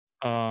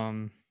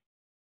 There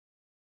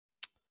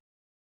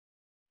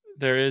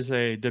is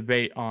a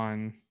debate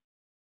on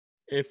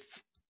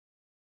if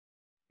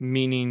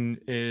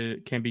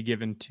meaning can be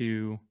given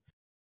to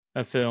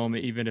a film,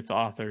 even if the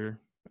author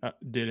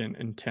didn't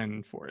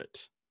intend for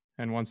it.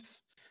 And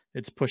once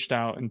it's pushed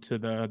out into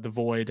the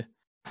void,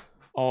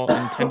 all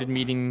intended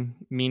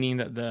meaning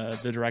that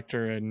the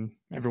director and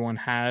everyone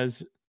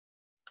has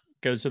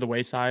goes to the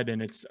wayside, and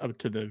it's up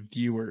to the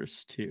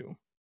viewers to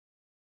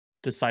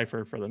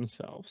decipher for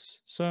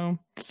themselves. So,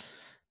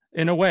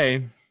 in a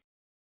way,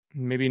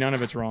 maybe none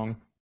of it's wrong.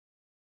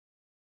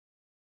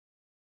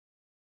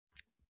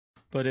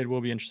 But it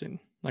will be interesting,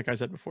 like I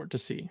said before, to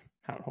see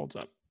how it holds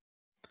up.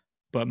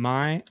 But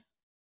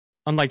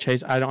unlike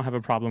Chase, I don't have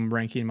a problem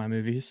ranking my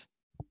movies.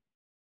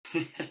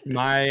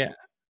 My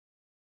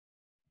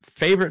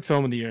favorite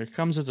film of the year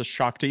comes as a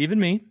shock to even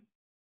me,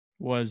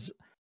 was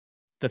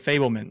The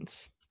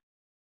Fabelmans.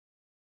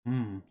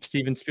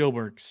 Steven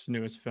Spielberg's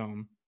newest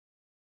film.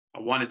 I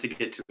wanted to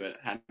get to it.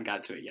 Hadn't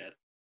got to it yet.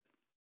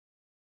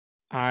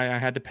 I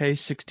had to pay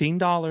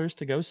 $16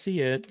 to go see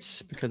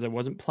it because it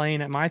wasn't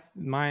playing at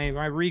my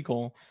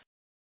Regal.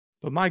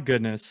 But my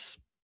goodness,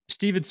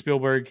 Steven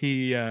Spielberg,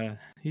 he's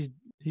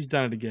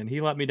done it again. He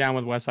let me down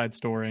with West Side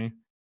Story.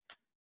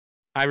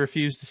 I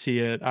refuse to see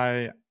it.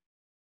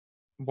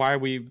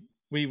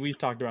 We've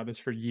talked about this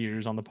for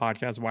years on the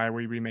podcast. Why are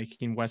we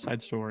remaking West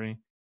Side Story?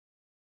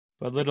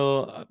 But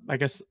I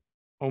guess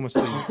almost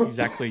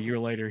exactly a year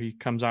later, he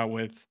comes out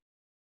with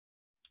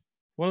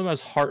one of the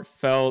most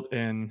heartfelt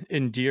and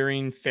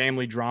endearing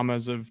family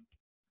dramas of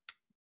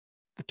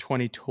the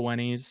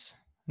 2020s.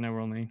 I know we're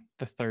only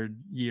the 3rd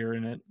year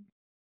in it.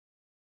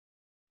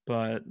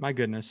 But my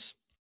goodness,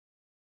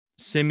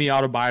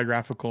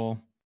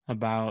 semi-autobiographical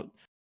about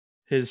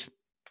his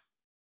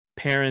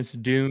parents'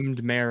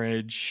 doomed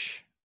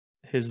marriage,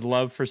 his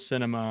love for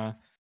cinema,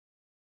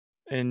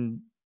 and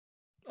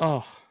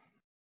oh,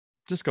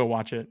 just go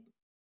watch it.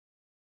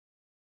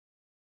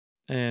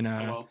 And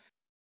Well,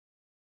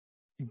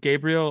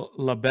 Gabriel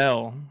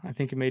Labelle, I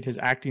think he made his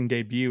acting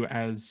debut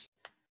as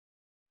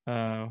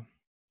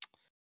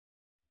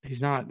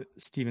he's not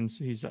Stevens,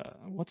 he's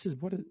what is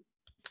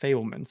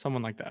Fableman,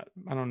 someone like that.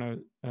 I don't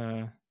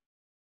know.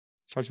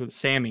 Starts with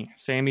Sammy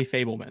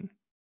Fableman.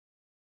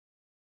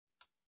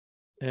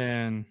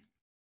 And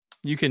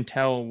you can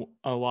tell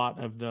a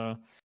lot of the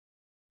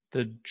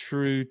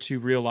true to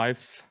real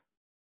life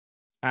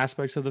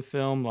aspects of the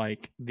film,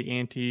 like the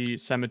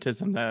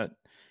anti-Semitism that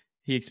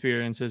he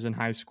experiences in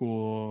high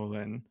school,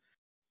 and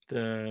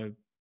the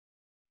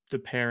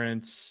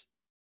parents'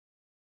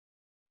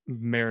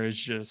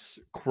 marriage just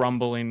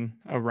crumbling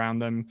around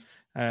them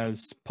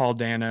as Paul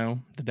Dano,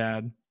 the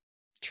dad,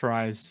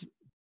 tries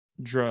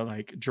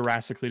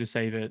Jurassically to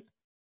save it.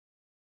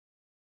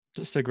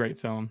 Just a great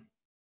film.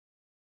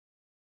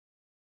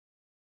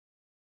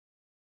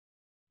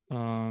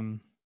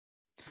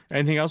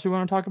 Anything else we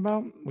want to talk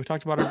about? We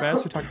talked about our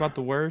best. We talked about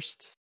the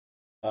worst.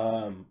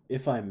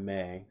 If I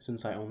may,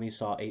 since I only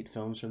saw 8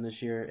 films from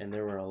this year, and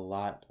there were a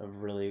lot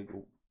of really,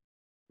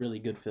 really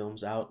good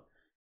films out,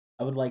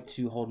 I would like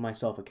to hold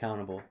myself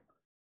accountable.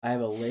 I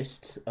have a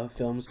list of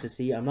films to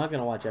see. I'm not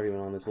gonna watch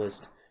everyone on this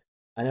list.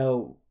 I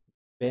know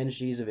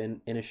Banshees of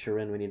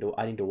Inisherin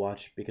I need to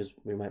watch because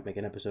we might make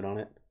an episode on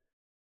it.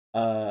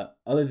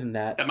 Other than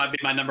that might be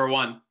my number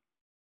one.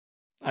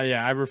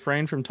 Yeah, I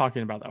refrained from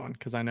talking about that one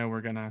because I know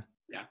we're gonna.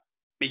 Yeah,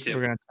 me too.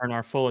 We're gonna turn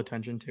our full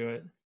attention to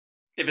it.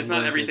 If it's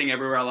not Everything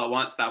Everywhere All at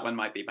Once, that one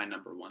might be my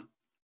number one.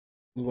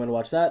 I'm going to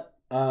watch that.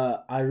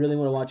 I really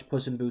want to watch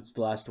Puss in Boots: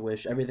 The Last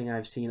Wish. Everything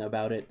I've seen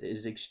about it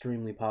is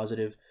extremely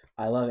positive.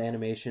 I love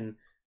animation.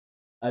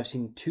 I've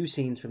seen 2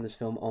 scenes from this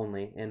film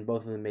only, and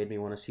both of them made me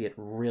want to see it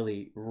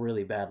really,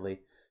 really badly.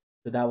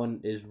 So that one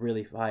is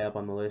really high up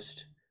on the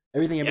list.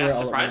 Everything Everywhere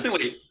All at Once.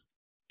 Surprisingly.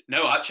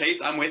 No,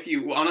 Chase, I'm with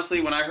you.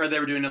 Honestly, when I heard they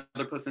were doing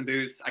another Puss in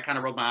Boots, I kind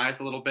of rolled my eyes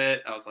a little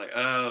bit. I was like,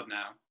 oh,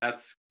 no,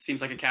 that seems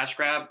like a cash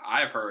grab.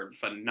 I've heard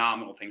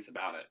phenomenal things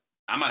about it.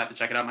 I might have to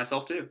check it out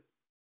myself, too.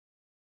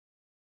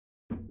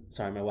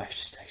 Sorry, my wife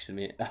just texted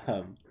me.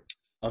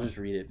 I'll just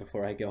read it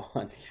before I go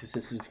on because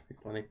this is very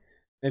funny.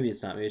 Maybe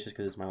it's not. Maybe it's just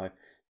because it's my wife.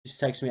 She just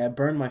texted me, I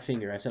burned my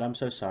finger. I said, I'm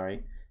so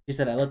sorry. She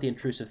said, I let the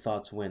intrusive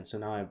thoughts win. So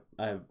now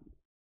I'm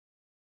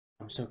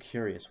so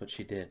curious what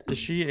she did. Is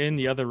she in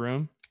the other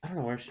room? I don't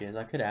know where she is.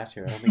 I could ask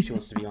her. I don't think she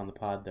wants to be on the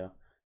pod, though.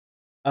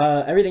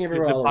 Everything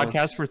Everywhere All at Once. The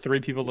podcast where 3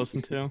 people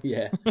listen to.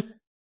 Yeah.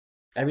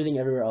 Everything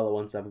Everywhere All at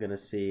Once I'm going to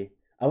see.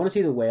 I want to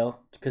see The Whale,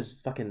 because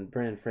fucking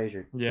Brendan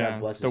Fraser. Yeah,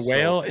 The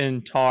Whale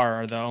and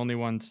Tar are the only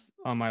ones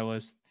on my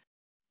list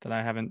that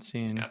I haven't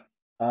seen.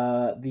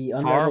 Yeah.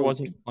 Tar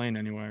wasn't playing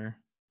anywhere.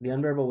 The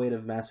Unbearable Weight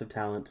of Massive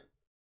Talent.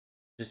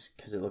 Just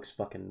because it looks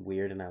fucking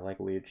weird, and I like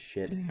weird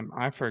shit. Damn,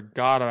 I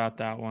forgot about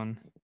that one.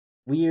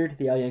 Weird,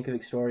 the Al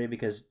Yankovic story,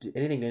 because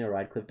anything Daniel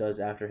Radcliffe does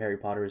after Harry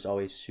Potter is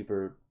always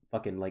super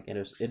fucking like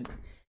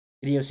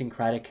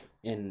idiosyncratic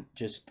and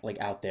just like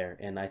out there,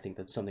 and I think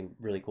that's something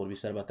really cool to be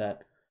said about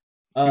that.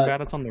 Too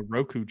bad it's on the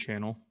Roku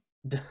channel.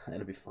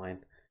 It'll be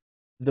fine.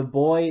 The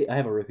Boy, I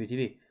have a Roku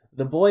TV.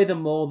 The Boy, the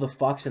Mole, the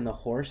Fox, and the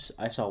Horse.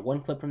 I saw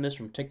one clip from this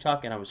from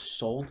TikTok, and I was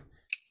sold.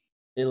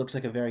 It looks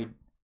like a very,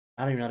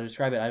 I don't even know how to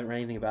describe it. I haven't read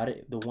anything about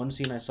it. The one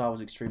scene I saw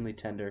was extremely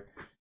tender,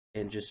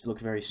 and just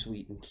looked very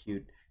sweet and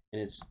cute.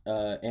 And it's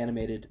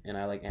animated, and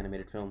I like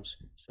animated films,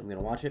 so I'm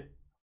gonna watch it.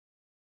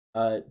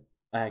 I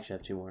actually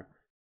have 2 more.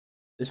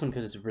 This one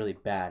because it's really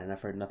bad, and I've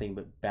heard nothing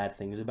but bad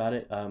things about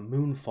it.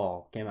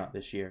 Moonfall came out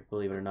this year,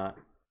 believe it or not.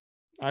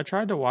 I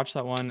tried to watch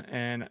that one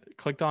and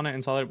clicked on it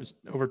and saw that it was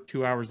over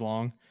 2 hours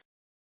long.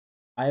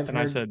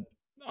 I said,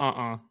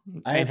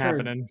 ain't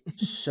happening.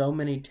 So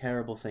many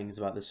terrible things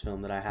about this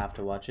film that I have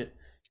to watch it.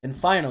 And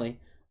finally,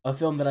 a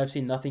film that I've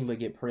seen nothing but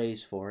get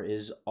praise for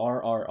is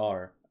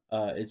RRR.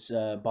 It's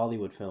a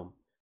Bollywood film.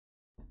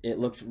 It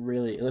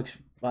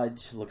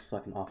just looks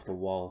fucking off the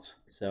walls.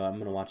 So I'm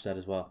gonna watch that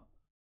as well.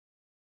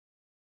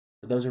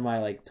 But those are my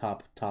like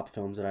top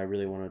films that I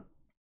really want to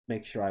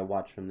make sure I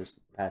watch from this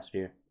past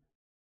year.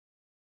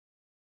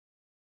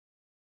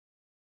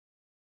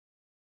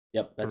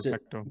 Yep, that's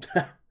Perfecto.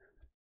 It.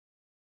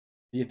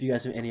 If you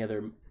guys have any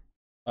other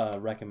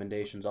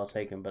recommendations, I'll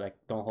take them, but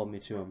don't hold me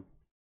to them.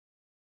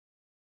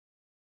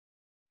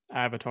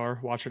 Avatar,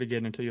 watch it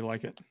again until you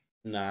like it.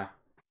 Nah.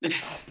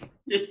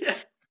 Yeah.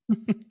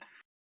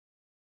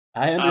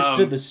 I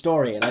understood the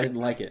story and I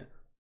didn't like it.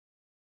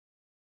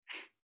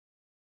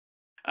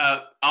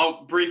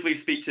 I'll briefly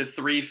speak to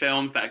 3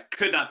 films that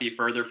could not be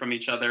further from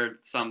each other.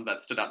 Some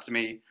that stood out to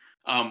me.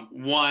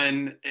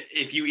 One,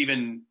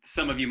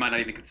 some of you might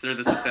not even consider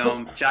this a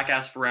film,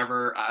 Jackass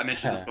Forever. I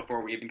mentioned this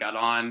before we even got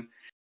on.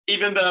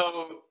 Even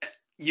though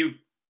you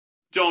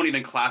don't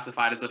even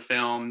classify it as a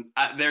film,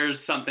 there's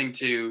something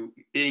to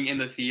being in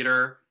the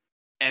theater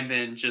and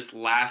then just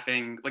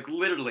laughing, like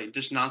literally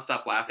just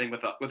nonstop laughing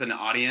with an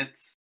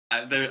audience.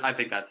 I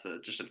think that's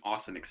just an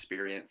awesome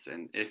experience,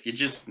 and if you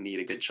just need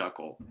a good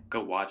chuckle,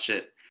 go watch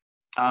it.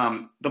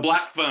 The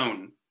Black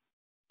Phone,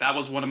 that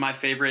was one of my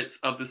favorites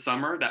of the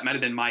summer. That might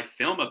have been my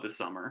film of the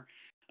summer.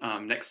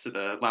 Next to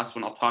the last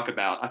one I'll talk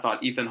about, I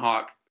thought Ethan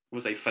Hawke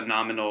was a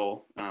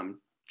phenomenal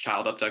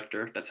child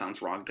abductor. That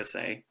sounds wrong to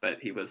say, but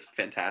he was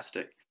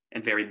fantastic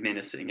and very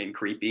menacing and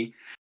creepy.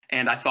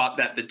 And I thought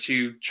that the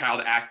two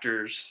child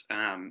actors,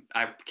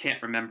 I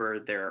can't remember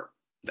the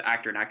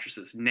actor and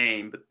actress's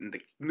name, but in the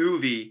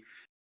movie,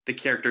 the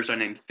characters are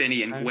named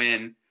Finney and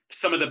Gwen.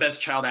 Some of the best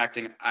child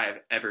acting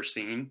I've ever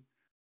seen.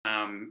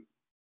 And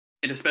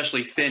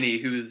especially Finney,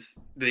 who's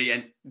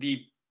the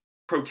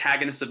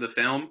protagonist of the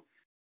film.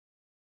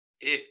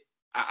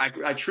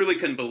 I truly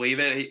couldn't believe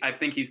it. I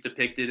think he's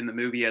depicted in the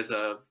movie as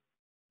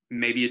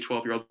maybe a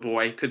 12-year-old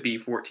boy, could be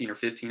 14 or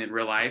 15 in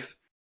real life.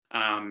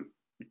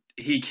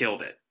 He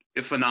killed it.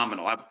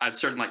 Phenomenal. I'd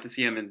certainly like to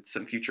see him in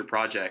some future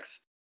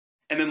projects.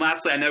 And then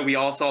lastly, I know we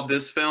all saw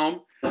this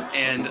film,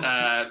 and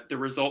the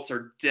results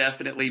are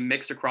definitely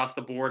mixed across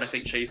the board. I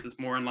think Chase is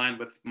more in line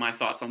with my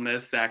thoughts on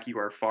this. Zach, you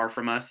are far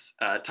from us.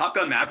 Top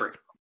Gun Maverick.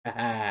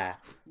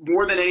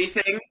 More than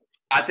anything,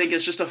 I think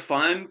it's just a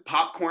fun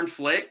popcorn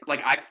flick.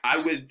 Like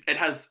it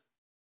has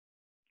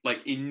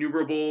like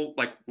innumerable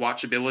like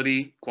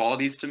watchability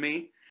qualities to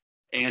me,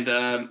 and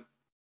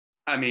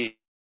I mean,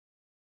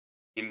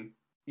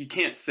 you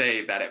can't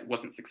say that it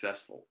wasn't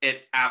successful.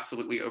 It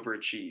absolutely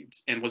overachieved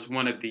and was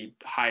one of the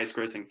highest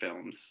grossing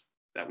films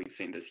that we've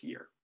seen this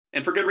year,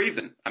 and for good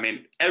reason. I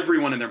mean,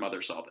 everyone and their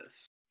mother saw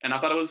this, and I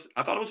thought it was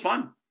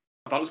fun.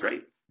 I thought it was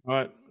great.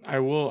 But I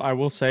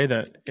will say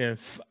that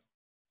if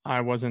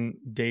I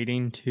wasn't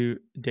dating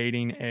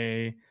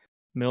a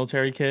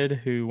military kid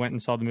who went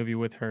and saw the movie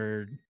with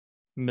her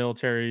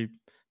military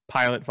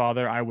pilot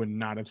father, I would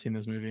not have seen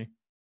this movie.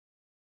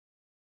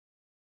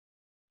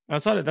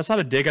 That's not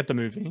a dig at the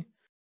movie.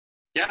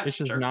 Yeah, it's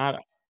just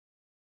not.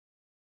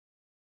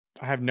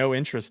 I have no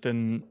interest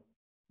in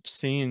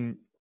seeing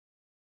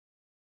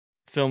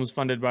films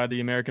funded by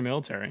the American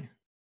military.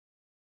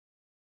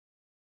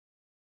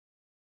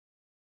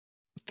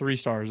 3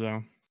 stars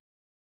though.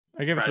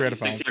 I give it 3 out of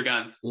 5. Stick to your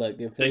guns.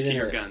 Look, if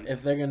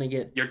they're gonna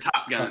get your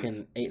top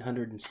guns, fucking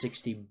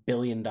 $860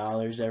 billion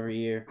every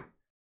year,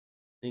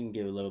 you can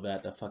give a little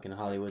bit to fucking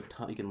Hollywood.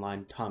 You can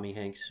line Tommy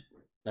Hanks.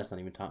 That's not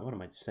even Tom. What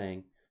am I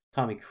saying?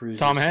 Tommy Cruise.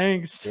 Tom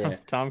Hanks. Yeah.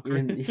 Tom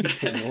Cruise. You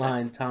can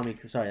line Tommy.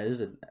 Sorry, this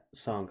is a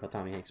song called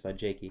Tommy Hanks by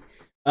Jakey.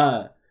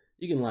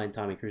 You can line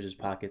Tommy Cruise's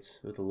pockets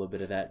with a little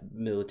bit of that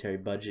military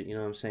budget. You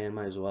know what I'm saying?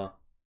 Might as well.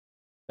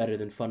 Better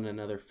than funding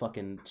another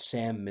fucking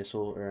SAM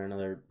missile or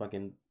another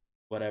fucking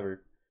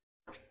whatever.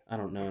 I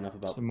don't know enough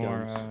about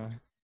guns.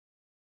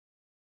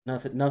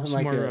 Nothing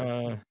like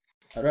more,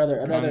 I'd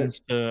rather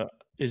to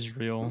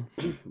Israel.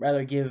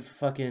 rather give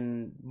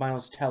fucking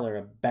Miles Teller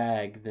a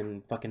bag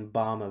than fucking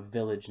bomb a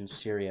village in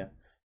Syria.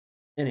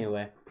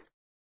 Anyway,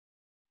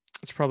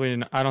 it's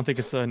probably I don't think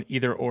it's an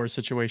either or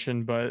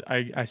situation, but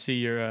I see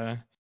your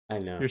I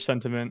know your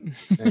sentiment.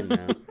 I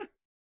know.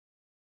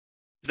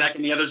 Zach,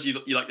 any others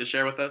you like to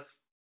share with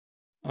us?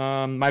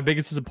 My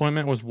biggest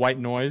disappointment was White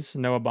Noise,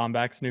 Noah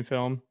Baumbach's new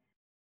film.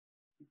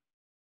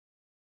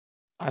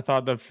 I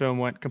thought the film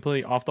went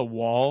completely off the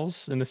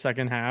walls in the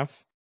second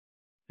half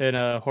in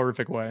a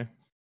horrific way.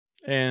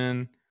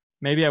 And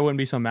maybe I wouldn't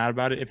be so mad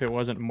about it if it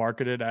wasn't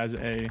marketed as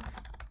a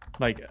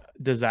like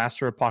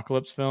disaster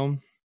apocalypse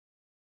film.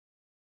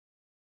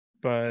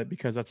 But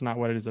because that's not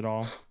what it is at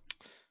all.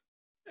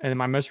 And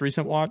my most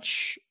recent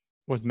watch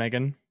was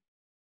Megan.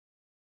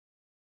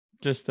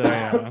 Just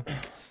a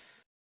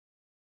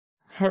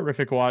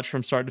horrific watch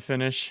from start to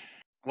finish.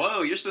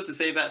 Whoa, you're supposed to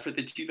save that for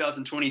the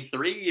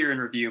 2023 year in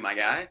review, my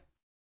guy.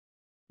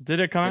 Did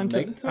it come out?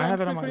 I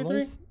have it on my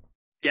list.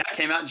 Yeah, it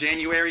came out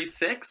January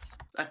 6th,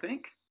 I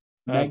think.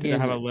 Did it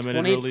have a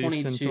limited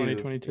release in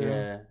 2022?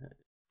 Yeah.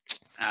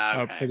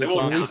 Okay. The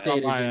release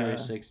date is January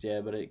 6th,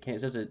 yeah, but it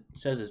says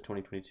it's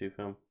 2022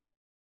 film.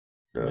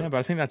 Yeah, but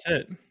I think that's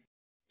it.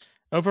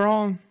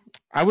 Overall,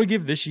 I would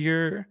give this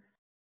year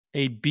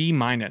a B-.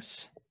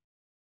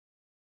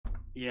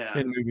 Yeah.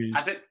 In movies.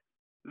 I think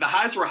the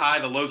highs were high,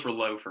 the lows were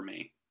low for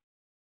me.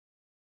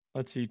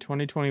 Let's see,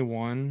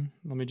 2021.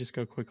 Let me just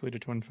go quickly to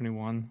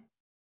 2021.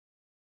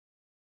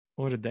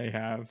 What did they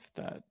have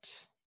that?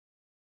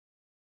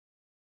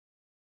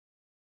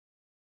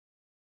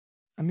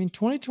 I mean,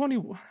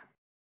 2020.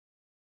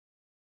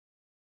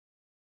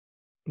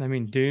 I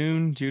mean,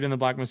 Dune, Jude and the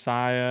Black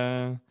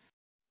Messiah,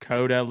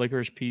 Coda,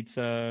 Licorice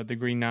Pizza, The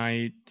Green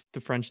Knight, The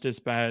French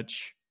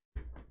Dispatch.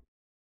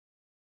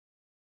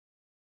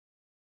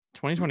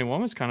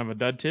 2021 was kind of a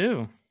dud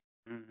too.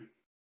 Mm.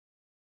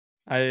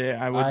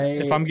 I would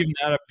if I'm giving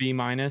that a B-.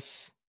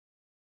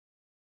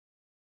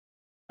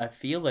 I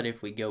feel that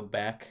if we go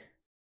back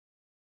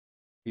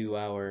to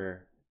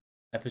our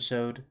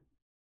episode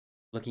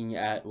looking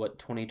at what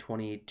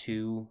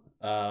 2022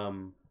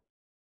 I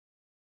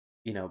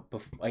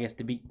guess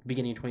the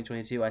beginning of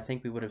 2022, I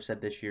think we would have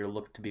said this year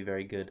looked to be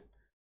very good,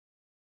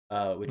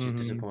 which is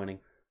disappointing.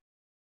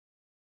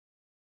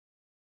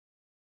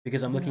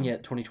 because I'm looking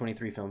at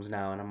 2023 films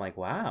now, and I'm like,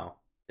 wow,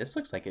 this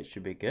looks like it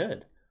should be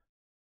good,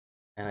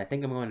 and I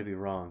think I'm going to be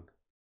wrong.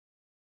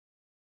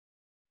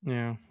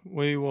 Yeah,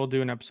 we will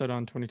do an episode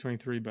on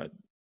 2023, but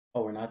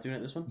Oh, we're not doing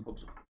it this one?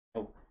 Oops.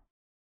 Oh,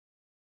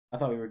 I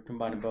thought we were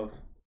combining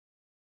both.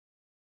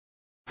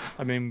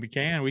 I mean, we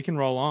can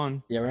roll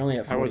on. Yeah, we're only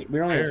at I 40. wasn't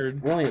We're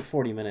prepared. only at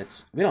 40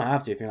 minutes. We don't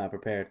have to if you're not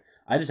prepared.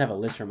 I just have a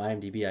list from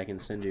IMDb I can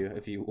send you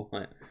if you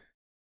want.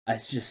 I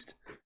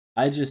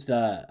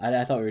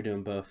thought we were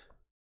doing both.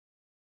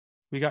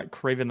 We got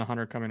Kraven the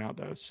Hunter coming out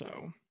though,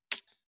 so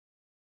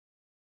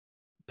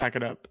pack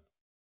it up.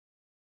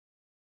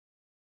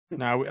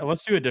 Now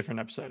let's do a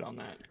different episode on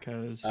that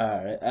because All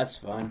right, that's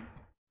fine.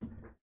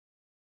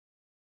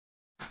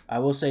 I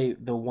will say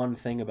the one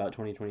thing about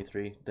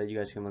 2023 that you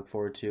guys can look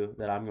forward to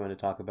that I'm going to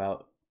talk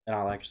about, and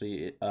I'll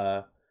actually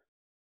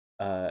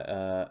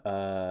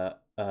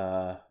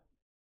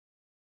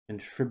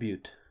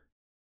contribute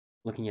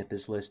looking at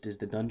this list, is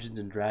the Dungeons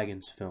and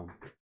Dragons film,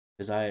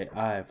 because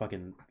I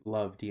fucking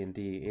love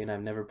D&D and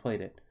I've never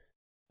played it,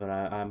 but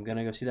I'm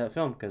gonna go see that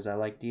film because I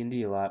like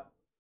D&D a lot,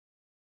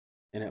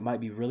 and it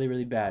might be really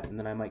really bad, and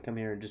then I might come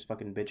here and just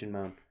fucking bitch and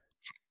moan.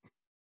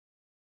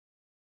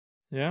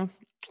 yeah.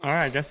 All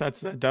right, I guess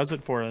that does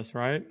it for us,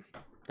 right?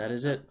 That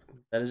is it.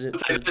 That is it.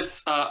 So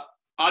this,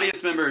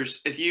 audience members,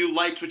 if you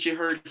liked what you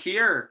heard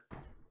here,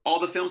 all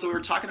the films that we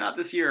were talking about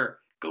this year,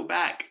 go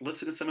back,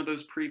 listen to some of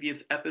those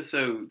previous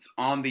episodes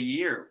on the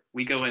year.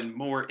 We go in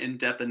more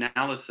in-depth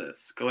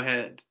analysis. Go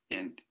ahead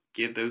and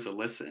give those a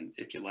listen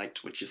if you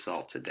liked what you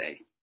saw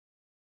today.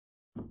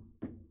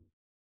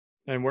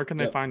 And where can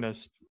they Yep. find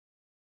us?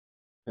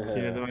 Do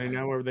you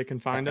know where they can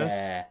find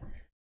us?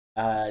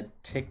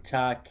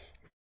 TikTok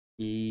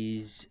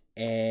is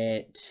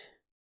at No,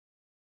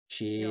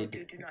 Chid.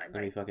 dude, do not Let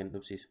me invite. fucking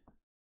oopsies.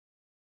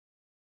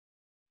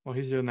 Well,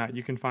 he's doing that.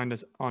 You can find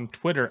us on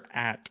Twitter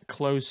at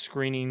Closed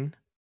Screening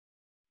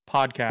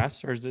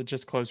Podcast, or is it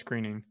just Closed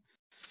Screening?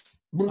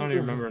 I don't even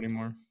remember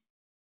anymore.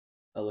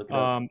 I'll look it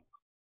up.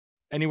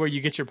 Anywhere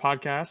you get your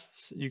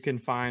podcasts, you can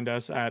find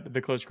us at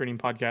the Closed Screening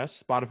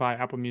Podcast, Spotify,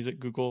 Apple Music,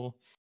 Google.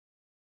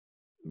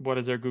 What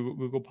is there?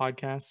 Google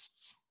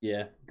Podcasts?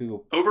 Yeah, Google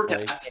Play.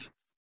 Overcast.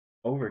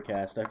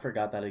 Overcast. I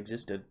forgot that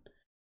existed.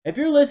 If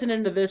you're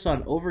listening to this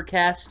on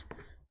Overcast,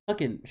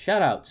 fucking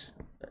shout outs.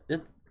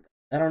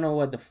 I don't know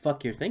what the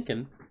fuck you're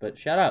thinking, but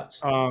shout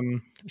outs.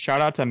 Shout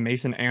out to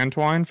Mason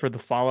Antoine for the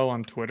follow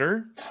on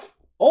Twitter.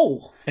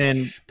 Oh,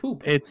 And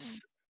poop.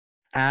 it's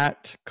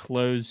at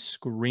Closed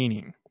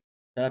Screening.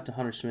 Shout out to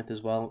Hunter Smith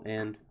as well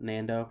and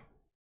Nando.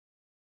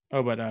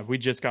 Oh, but we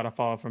just got a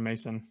follow from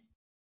Mason.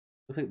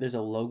 Looks like there's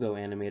a logo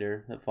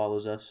animator that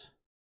follows us.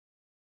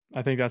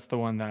 I think that's the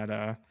one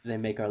that They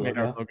make our made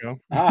logo. our logo.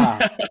 Ah,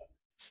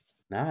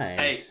 Hey,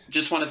 nice.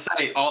 just want to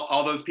say,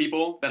 all those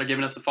people that are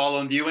giving us a follow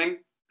and viewing,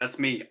 that's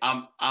me.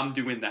 I'm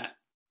doing that.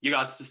 You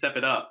guys to step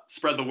it up.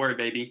 Spread the word,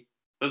 baby.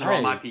 Those are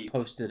all my I peeps.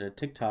 posted a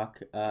TikTok.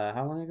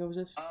 How long ago was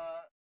this?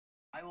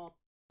 I will.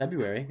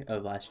 February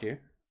of last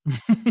year.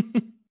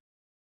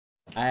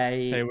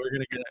 Hey,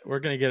 we're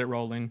gonna get it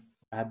rolling.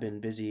 I've been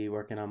busy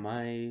working on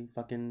my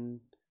fucking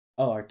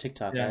our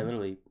TikTok. Yeah.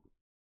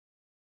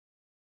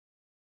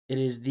 It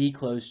is the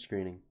Closed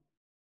Screening.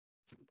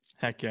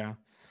 Heck yeah.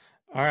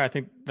 All right, I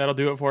think that'll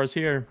do it for us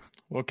here.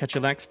 We'll catch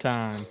you next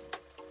time.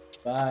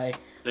 Bye.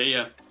 See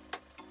ya.